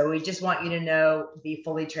 So we just want you to know, be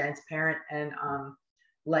fully transparent, and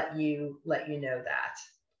let you know that.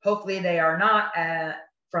 Hopefully they are not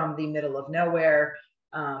from the middle of nowhere,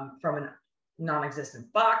 from a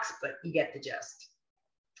non-existent box, but you get the gist.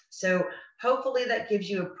 So hopefully that gives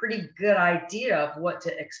you a pretty good idea of what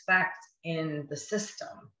to expect in the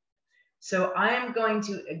system. So I am going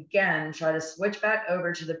to, again, try to switch back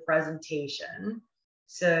over to the presentation.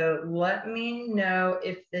 So let me know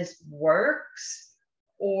if this works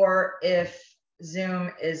or if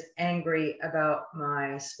Zoom is angry about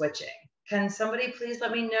my switching. Can somebody please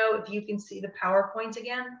let me know if you can see the PowerPoint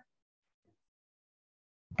again?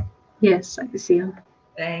 Yes, I can see them.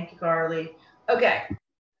 Thank you, Carly. Okay.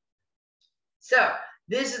 So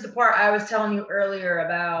this is the part I was telling you earlier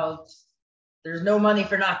about. There's no money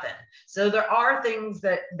for nothing. So there are things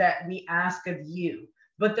that we ask of you,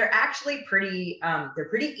 but they're actually pretty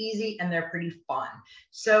easy and they're pretty fun.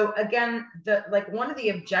 So again, one of the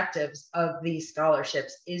objectives of these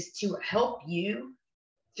scholarships is to help you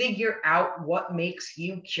figure out what makes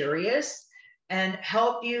you curious and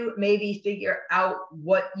help you maybe figure out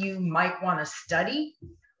what you might want to study,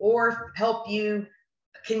 or help you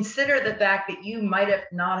consider the fact that you might have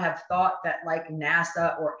not have thought that like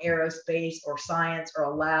NASA or aerospace or science or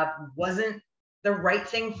a lab wasn't the right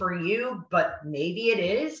thing for you, but maybe it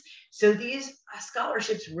is. So these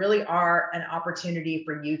scholarships really are an opportunity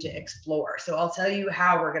for you to explore. So I'll tell you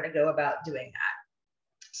how we're going to go about doing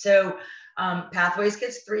that. So Pathways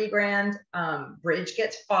gets $3 grand, Bridge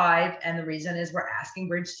gets 5, and the reason is we're asking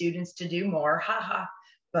Bridge students to do more, haha.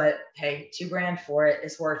 But hey, $2 grand for it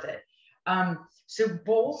is worth it. So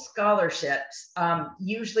both scholarships,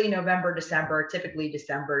 usually November, December, typically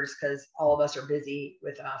December's because all of us are busy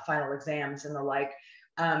with final exams and the like.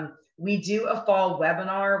 We do a fall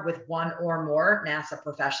webinar with one or more NASA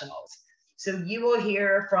professionals. So you will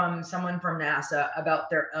hear from someone from NASA about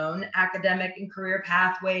their own academic and career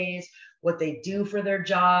pathways, what they do for their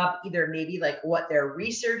job, either maybe like what they're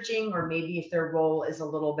researching, or maybe if their role is a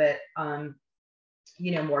little bit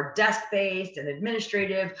more desk-based and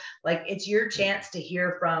administrative. Like, it's your chance to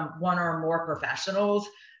hear from one or more professionals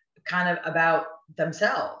kind of about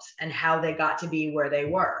themselves and how they got to be where they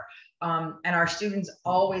were. And our students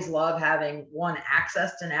always love having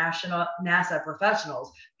access to NASA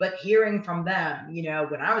professionals, but hearing from them,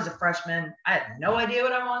 when I was a freshman, I had no idea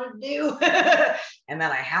what I wanted to do. And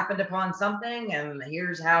then I happened upon something, and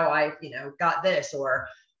here's how I, got this. Or,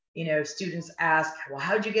 students ask, well,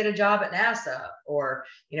 how'd you get a job at NASA? Or,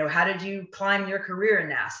 how did you climb your career in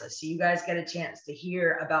NASA? So you guys get a chance to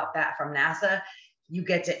hear about that from NASA. You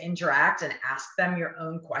get to interact and ask them your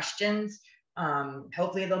own questions.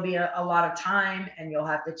 Hopefully there'll be a lot of time and you'll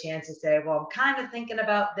have the chance to say, well, I'm kind of thinking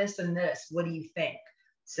about this and this. What do you think?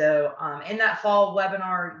 So in that fall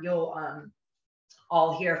webinar, you'll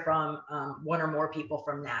all hear from one or more people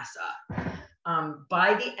from NASA.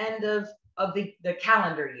 By the end of the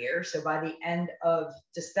calendar year, so by the end of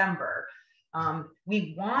December,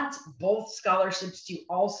 we want both scholarships to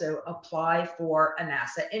also apply for a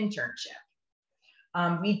NASA internship.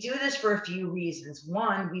 We do this for a few reasons.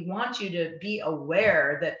 One, we want you to be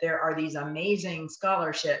aware that there are these amazing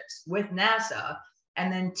scholarships with NASA.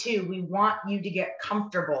 And then two, we want you to get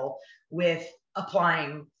comfortable with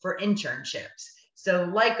applying for internships. So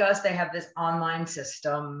like us, they have this online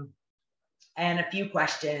system and a few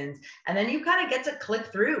questions. And then you kind of get to click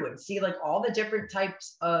through and see like all the different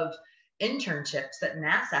types of internships that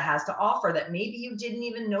NASA has to offer that maybe you didn't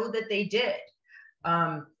even know that they did.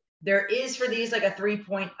 There is for these like a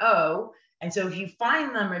 3.0. And so if you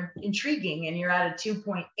find them intriguing and you're at a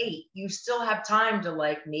 2.8, you still have time to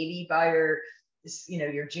like maybe by your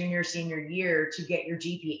junior, senior year to get your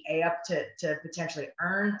GPA up to potentially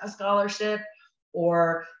earn a scholarship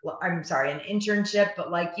or an internship,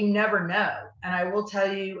 but like, you never know. And I will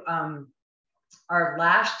tell you, our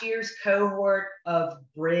last year's cohort of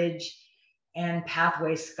Bridge and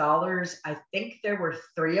Pathway Scholars, I think there were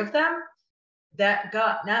 3 of them that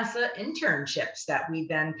got NASA internships that we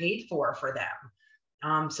then paid for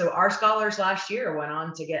them. So our scholars last year went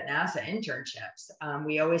on to get NASA internships.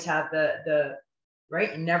 We always have the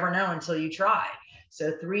right, you never know until you try.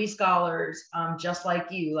 So 3 scholars, just like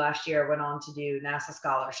you last year, went on to do NASA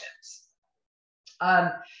scholarships.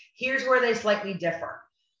 Here's where they slightly differ.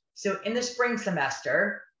 So in the spring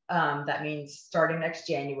semester, that means starting next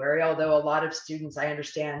January, although a lot of students, I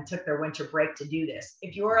understand, took their winter break to do this.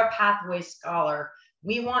 If you're a Pathway Scholar,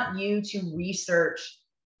 we want you to research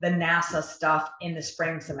the NASA stuff in the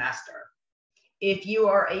spring semester. If you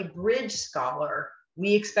are a Bridge Scholar,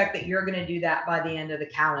 we expect that you're going to do that by the end of the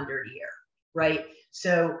calendar year, right?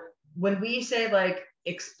 So when we say like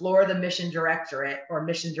explore the mission directorate or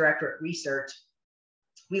mission directorate research,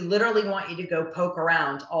 we literally want you to go poke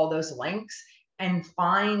around all those links and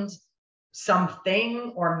find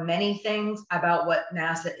something or many things about what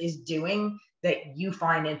NASA is doing that you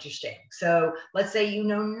find interesting. So let's say you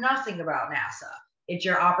know nothing about NASA. It's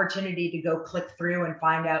your opportunity to go click through and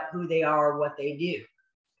find out who they are or what they do.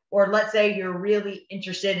 Or let's say you're really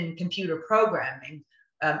interested in computer programming.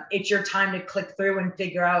 It's your time to click through and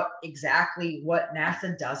figure out exactly what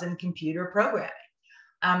NASA does in computer programming.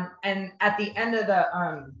 And at the end of the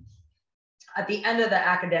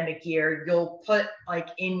academic year, you'll put like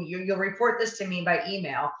you'll report this to me by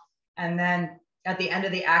email. And then at the end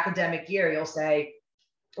of the academic year, you'll say,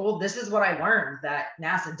 well, this is what I learned that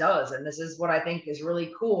NASA does. And this is what I think is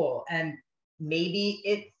really cool. And maybe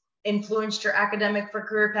it influenced your academic for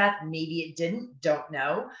career path. Maybe it didn't, don't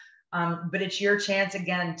know. But it's your chance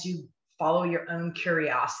again to follow your own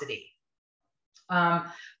curiosity.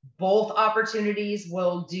 Both opportunities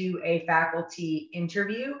will do a faculty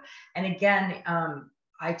interview. And again,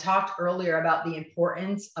 I talked earlier about the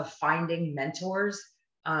importance of finding mentors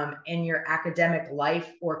in your academic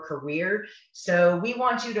life or career. So we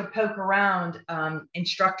want you to poke around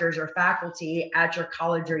instructors or faculty at your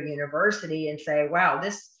college or university and say, wow,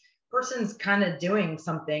 this person's kind of doing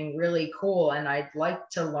something really cool and I'd like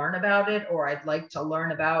to learn about it, or I'd like to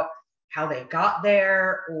learn about how they got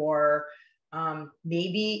there, or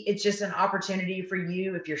maybe it's just an opportunity for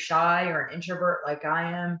you, if you're shy or an introvert like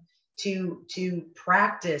I am, to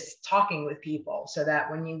practice talking with people so that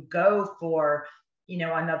when you go for,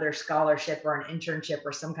 another scholarship or an internship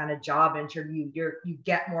or some kind of job interview, you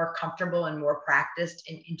get more comfortable and more practiced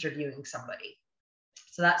in interviewing somebody.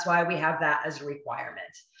 So that's why we have that as a requirement.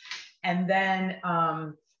 And then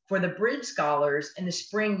for the Bridge Scholars, in the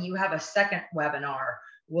spring, you have a second webinar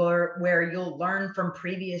where you'll learn from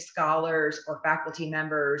previous scholars or faculty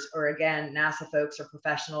members, or again, NASA folks or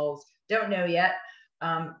professionals, don't know yet,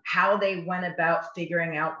 how they went about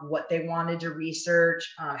figuring out what they wanted to research,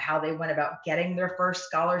 how they went about getting their first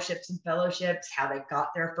scholarships and fellowships, how they got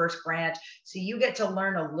their first grant. So you get to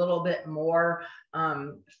learn a little bit more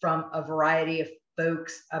from a variety of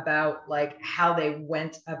folks about like how they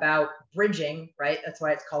went about bridging, right? That's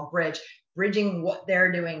why it's called Bridge. Bridging what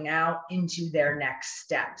they're doing now into their next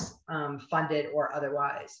steps, funded or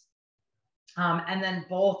otherwise. And then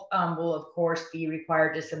both will, of course, be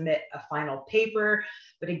required to submit a final paper.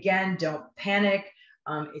 But again, don't panic.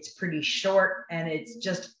 It's pretty short, and it's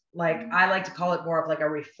just like, I like to call it more of like a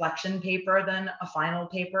reflection paper than a final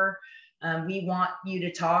paper. We want you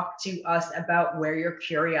to talk to us about where your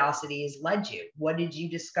curiosities led you. What did you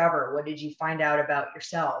discover? What did you find out about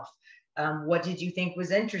yourself? What did you think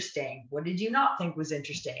was interesting? What did you not think was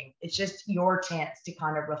interesting? It's just your chance to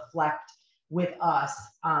kind of reflect with us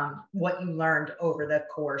what you learned over the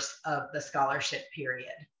course of the scholarship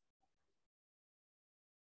period.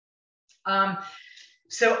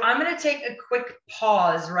 So I'm going to take a quick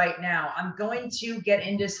pause right now. I'm going to get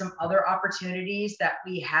into some other opportunities that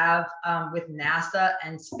we have with NASA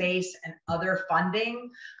and space and other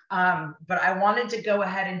funding. But I wanted to go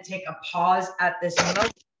ahead and take a pause at this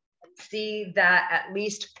moment and see that at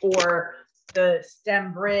least for the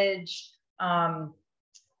STEM Bridge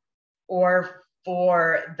or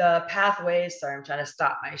for the pathways, sorry, I'm trying to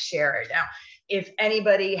stop my share right now. If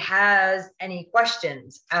anybody has any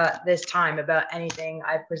questions at this time about anything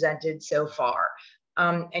I've presented so far,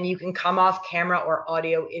 and you can come off camera or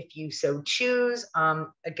audio if you so choose.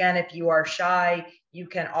 Again, if you are shy, you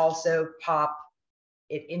can also pop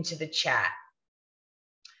it into the chat.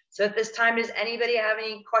 So at this time, does anybody have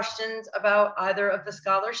any questions about either of the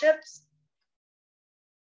scholarships?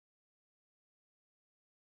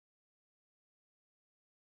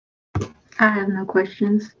 I have no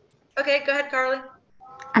questions. Okay, go ahead, Carly.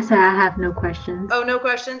 I said I have no questions. Oh, no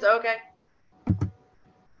questions? Okay.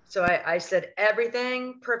 So I said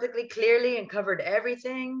everything perfectly clearly and covered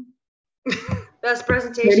everything. Best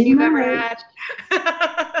presentation you've ever had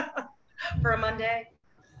for a Monday.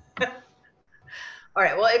 All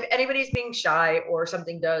right, well, if anybody's being shy or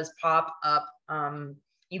something does pop up,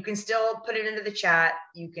 you can still put it into the chat.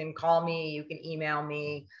 You can call me, you can email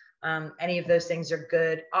me. Any of those things are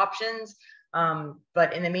good options.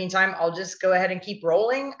 But in the meantime, I'll just go ahead and keep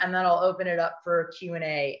rolling, and then I'll open it up for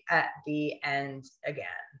Q&A at the end again.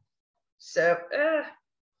 So, of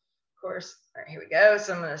course, all right, here we go.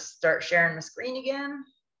 So I'm going to start sharing my screen again.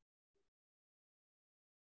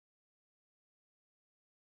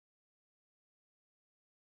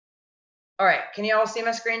 All right, can you all see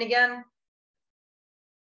my screen again?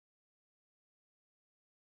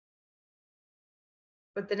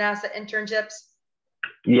 With the NASA internships?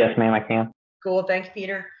 Yes, ma'am, I can. Cool, thank you,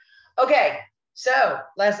 Peter. Okay, so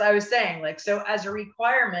as I was saying, so as a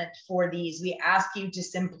requirement for these, we ask you to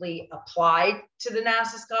simply apply to the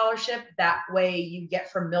NASA scholarship. That way you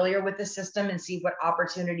get familiar with the system and see what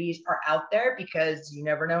opportunities are out there, because you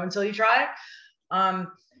never know until you try.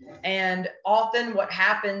 And often what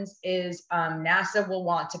happens is NASA will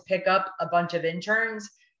want to pick up a bunch of interns,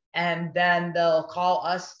 and then they'll call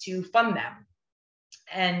us to fund them.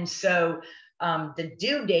 And so the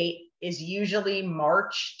due date is usually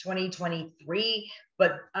March 2023,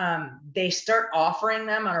 but they start offering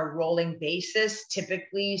them on a rolling basis,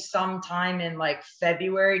 typically sometime in like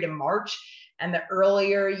February to March. And the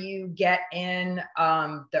earlier you get in,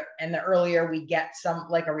 the earlier we get some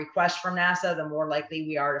like a request from NASA, the more likely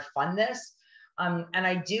we are to fund this. And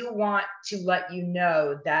I do want to let you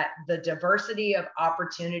know that the diversity of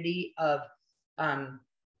opportunity of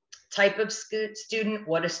type of student,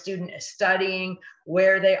 what a student is studying,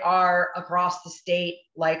 where they are across the state,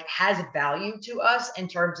 like has value to us in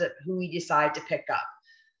terms of who we decide to pick up.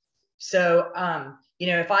 So, you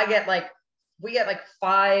know, if we get like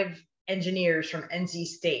 5 engineers from NC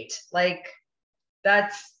State, like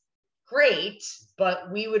that's great, but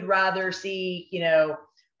we would rather see, you know,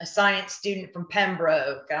 a science student from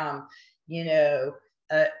Pembroke, you know,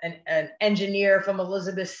 an engineer from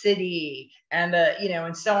Elizabeth City, and you know,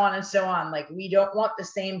 and so on and so on. Like, we don't want the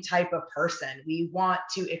same type of person. We want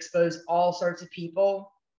to expose all sorts of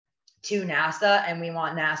people to NASA, and we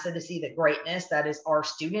want NASA to see the greatness that is our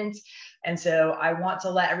students. And so I want to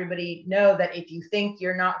let everybody know that if you think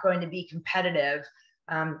you're not going to be competitive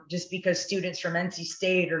just because students from NC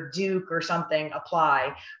State or Duke or something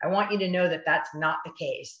apply, I want you to know that that's not the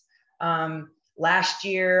case. Last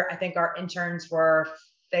year, I think our interns were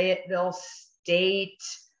Fayetteville State,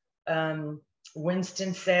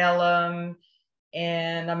 Winston-Salem,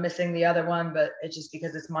 and I'm missing the other one, but it's just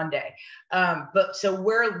because it's Monday. But so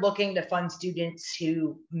we're looking to fund students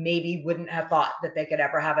who maybe wouldn't have thought that they could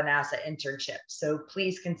ever have a NASA internship. So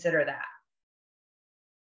please consider that.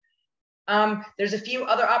 There's a few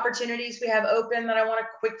other opportunities we have open that I want to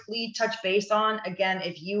quickly touch base on. Again,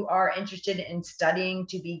 if you are interested in studying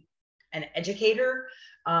to be an educator,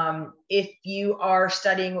 if you are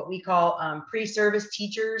studying what we call pre-service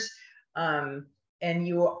teachers, and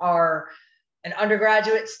you are an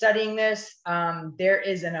undergraduate studying this, there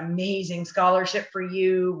is an amazing scholarship for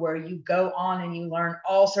you where you go on and you learn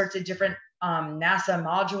all sorts of different NASA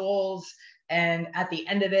modules. And at the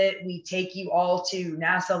end of it, we take you all to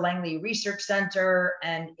NASA Langley Research Center,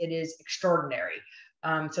 and it is extraordinary.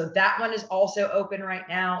 So that one is also open right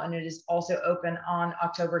now, and it is also open on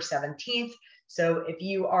October 17th. So if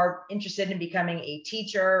you are interested in becoming a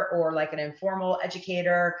teacher or like an informal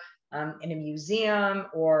educator in a museum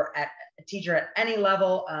or a teacher at any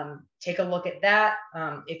level, take a look at that.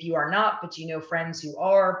 If you are not, but you know friends who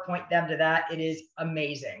are, point them to that. It is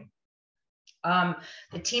amazing.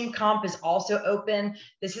 The team comp is also open.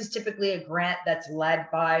 This is typically a grant that's led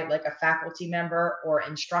by like a faculty member or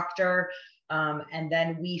instructor. And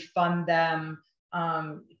then we fund them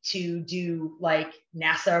to do like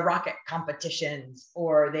NASA rocket competitions,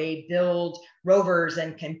 or they build rovers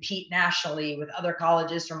and compete nationally with other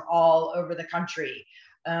colleges from all over the country.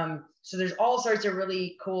 So there's all sorts of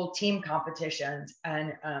really cool team competitions.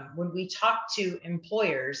 And when we talk to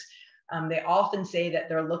employers, they often say that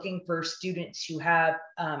they're looking for students who have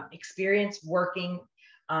experience working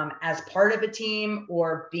as part of a team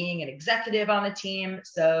or being an executive on a team.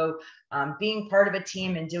 So being part of a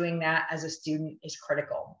team and doing that as a student is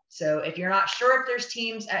critical. So if you're not sure if there's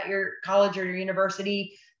teams at your college or your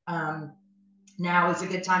university, now is a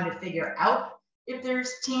good time to figure out if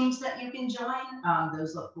there's teams that you can join.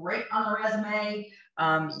 Those look great on the resume.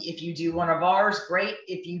 If you do one of ours, great.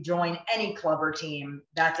 If you join any club or team,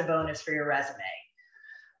 that's a bonus for your resume.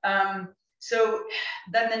 So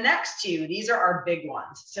then the next two, these are our big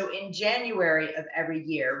ones. So in January of every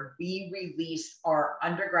year, we release our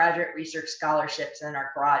undergraduate research scholarships and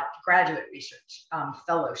our graduate research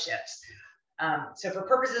fellowships. So for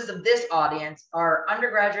purposes of this audience, our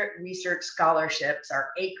undergraduate research scholarships are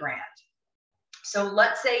 $8,000. So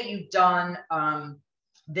let's say you've done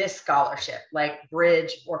this scholarship, like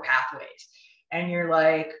Bridge or Pathways, and you're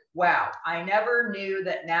like, wow, I never knew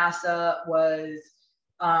that NASA was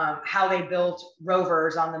how they built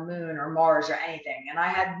rovers on the moon or Mars or anything. And I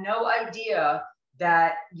had no idea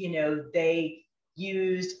that, you know, they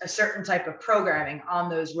used a certain type of programming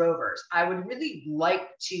on those rovers. I would really like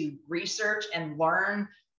to research and learn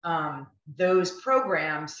those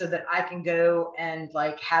programs so that I can go and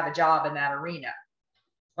like have a job in that arena.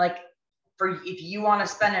 Like if you want to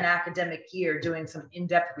spend an academic year doing some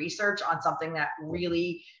in-depth research on something that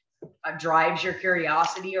really drives your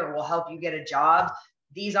curiosity or will help you get a job,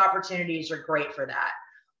 these opportunities are great for that.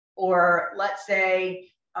 Or let's say,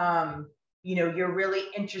 you know, you're really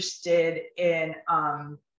interested in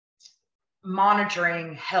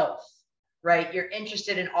monitoring health, right? You're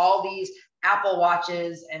interested in all these Apple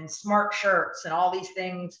Watches and smart shirts and all these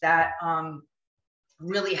things that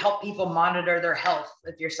really help people monitor their health.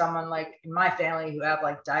 If you're someone like in my family who have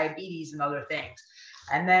like diabetes and other things,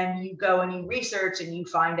 and then you go and you research and you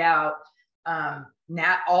find out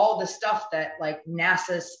all the stuff that like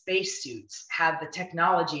NASA spacesuits have the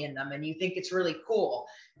technology in them, and you think it's really cool.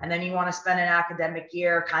 And then you want to spend an academic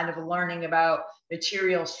year kind of learning about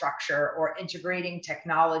material structure or integrating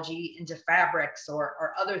technology into fabrics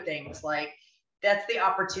or other things. Like that's the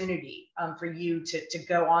opportunity for you to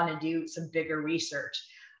go on and do some bigger research.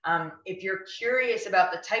 If you're curious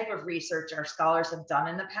about the type of research our scholars have done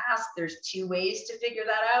in the past, there's two ways to figure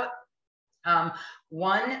that out.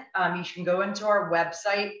 One, you can go into our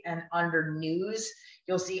website, and under news,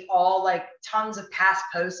 you'll see all like tons of past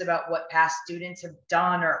posts about what past students have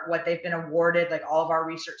done or what they've been awarded, like all of our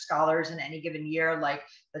research scholars in any given year, like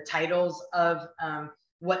the titles of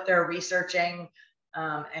what they're researching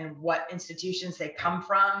and what institutions they come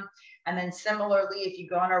from. And then similarly, if you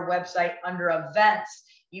go on our website under events,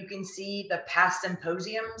 you can see the past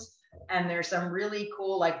symposiums. And there's some really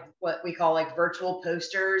cool, like what we call like virtual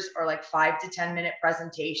posters or like 5 to 10 minute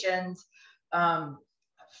presentations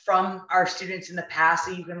from our students in the past.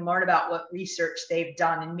 So you can learn about what research they've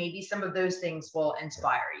done, and maybe some of those things will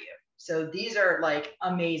inspire you. So these are like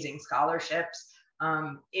amazing scholarships.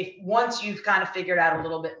 If once you've kind of figured out a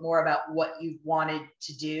little bit more about what you wanted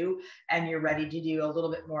to do and you're ready to do a little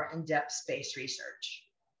bit more in-depth space research.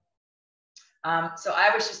 So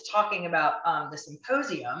I was just talking about the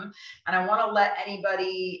symposium, and I want to let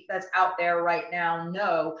anybody that's out there right now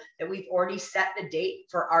know that we've already set the date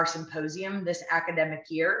for our symposium this academic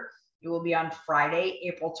year. It will be on Friday,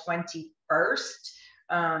 April 21st.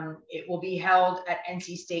 It will be held at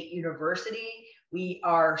NC State University. We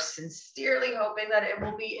are sincerely hoping that it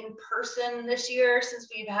will be in person this year, since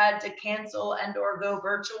we've had to cancel and or go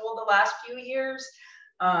virtual the last few years.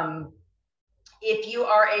 If you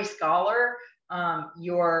are a scholar,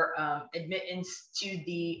 your admittance to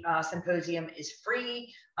the symposium is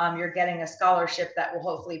free. You're getting a scholarship that will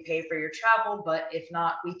hopefully pay for your travel, but if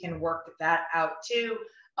not, we can work that out too.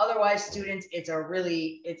 Otherwise, students, it's a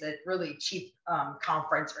really cheap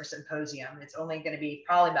conference or symposium. It's only going to be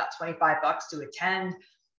probably about $25 to attend.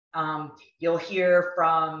 You'll hear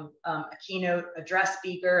from a keynote address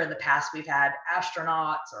speaker. In the past, we've had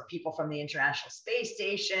astronauts or people from the International Space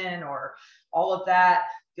Station or all of that.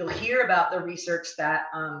 You'll hear about the research that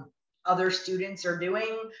other students are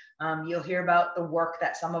doing. You'll hear about the work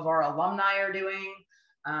that some of our alumni are doing.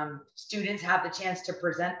 Students have the chance to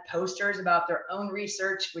present posters about their own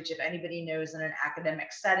research, which if anybody knows in an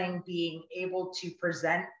academic setting, being able to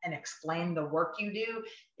present and explain the work you do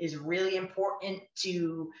is really important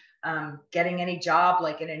to getting any job,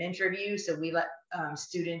 like in an interview. So we let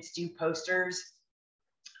students do posters.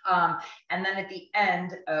 And then at the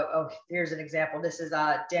end, here's an example. This is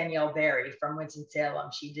Danielle Berry from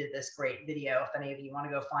Winston-Salem. She did this great video. If any of you want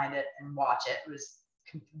to go find it and watch it, it was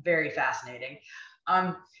very fascinating.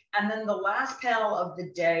 And then the last panel of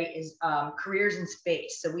the day is careers in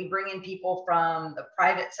space. So we bring in people from the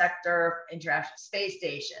private sector, International Space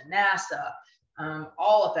Station, NASA,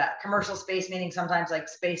 all of that. Commercial space, meaning sometimes like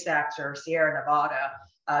SpaceX or Sierra Nevada,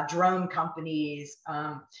 drone companies,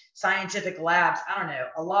 scientific labs, I don't know,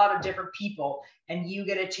 a lot of different people. And you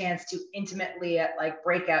get a chance to intimately at like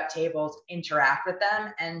breakout tables, interact with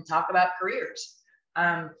them and talk about careers.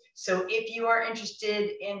 So if you are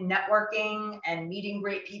interested in networking and meeting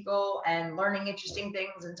great people and learning interesting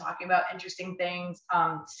things and talking about interesting things,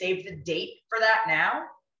 save the date for that now.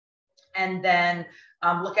 And then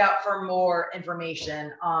look out for more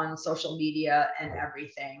information on social media and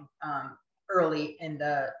everything early in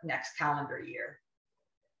the next calendar year.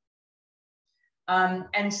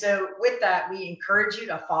 And so with that, we encourage you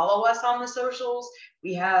to follow us on the socials.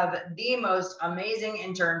 We have the most amazing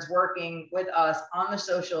interns working with us on the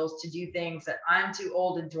socials to do things that I'm too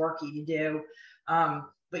old and dorky to do.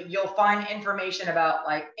 But you'll find information about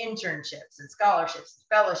like internships and scholarships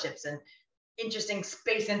and fellowships and interesting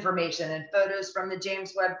space information and photos from the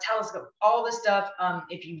James Webb Telescope, all this stuff.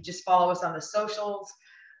 If you just follow us on the socials,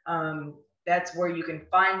 that's where you can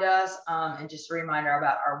find us. And just a reminder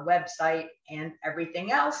about our website and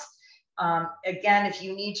everything else. Again, if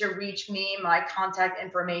you need to reach me, my contact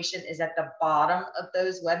information is at the bottom of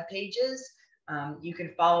those web pages. You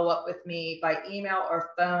can follow up with me by email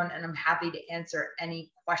or phone, and I'm happy to answer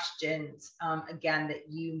any questions, again, that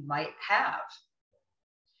you might have.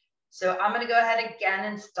 So I'm going to go ahead again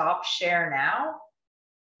and stop share now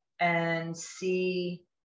and see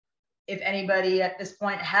if anybody at this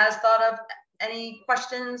point has thought of any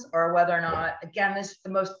questions or whether or not, again, this is the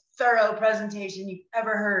most thorough presentation you've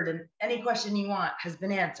ever heard and any question you want has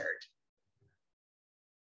been answered.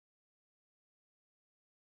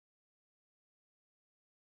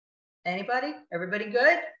 Anybody? Everybody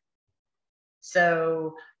good?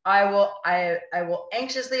 So I will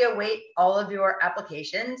anxiously await all of your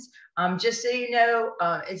applications. Just so you know,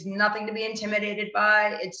 it's nothing to be intimidated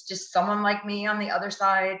by. It's just someone like me on the other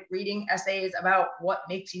side reading essays about what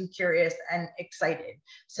makes you curious and excited.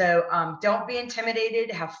 So don't be intimidated,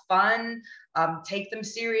 have fun, take them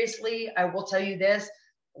seriously. I will tell you this,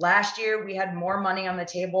 last year we had more money on the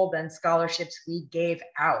table than scholarships we gave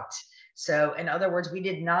out. So in other words, we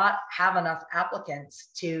did not have enough applicants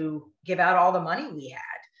to give out all the money we had.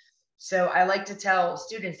 So I like to tell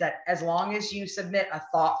students that as long as you submit a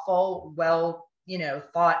thoughtful, well,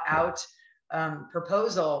 thought out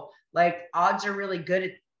proposal, like odds are really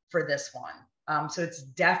good for this one. So it's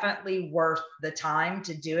definitely worth the time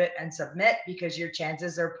to do it and submit because your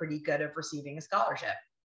chances are pretty good of receiving a scholarship.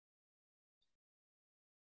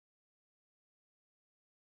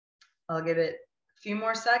 I'll give it a few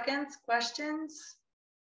more seconds. Questions,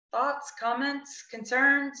 thoughts, comments,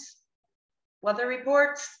 concerns? Weather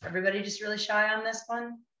reports, everybody just really shy on this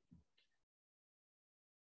one?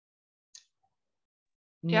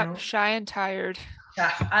 Yep, no? Shy and tired.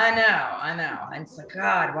 I know. And it's like,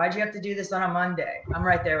 God, why'd you have to do this on a Monday? I'm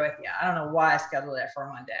right there with you. I don't know why I scheduled it for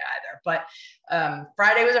a Monday either, but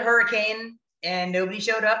Friday was a hurricane and nobody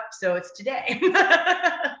showed up, so it's today.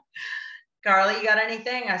 Carly, you got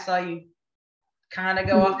anything? I saw you kind of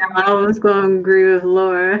go off. I was going to agree with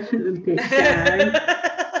Laura.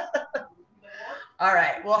 All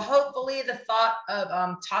right. Well, hopefully the thought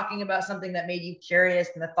of talking about something that made you curious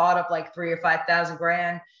and the thought of like 3,000 or 5,000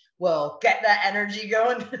 grand will get that energy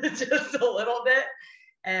going just a little bit.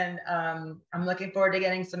 And I'm looking forward to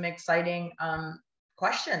getting some exciting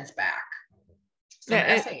questions back. Some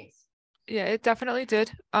essays. It definitely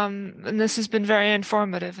did. And this has been very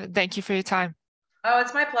informative. Thank you for your time. Oh,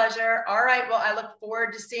 it's my pleasure. All right. Well, I look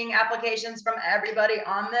forward to seeing applications from everybody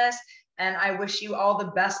on this. And I wish you all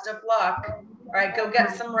the best of luck. All right, go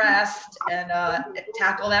get some rest and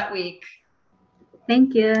tackle that week.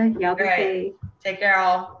 Thank you. Y'all be safe. Take care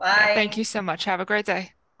all. Bye. Thank you so much. Have a great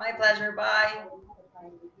day. My pleasure. Bye.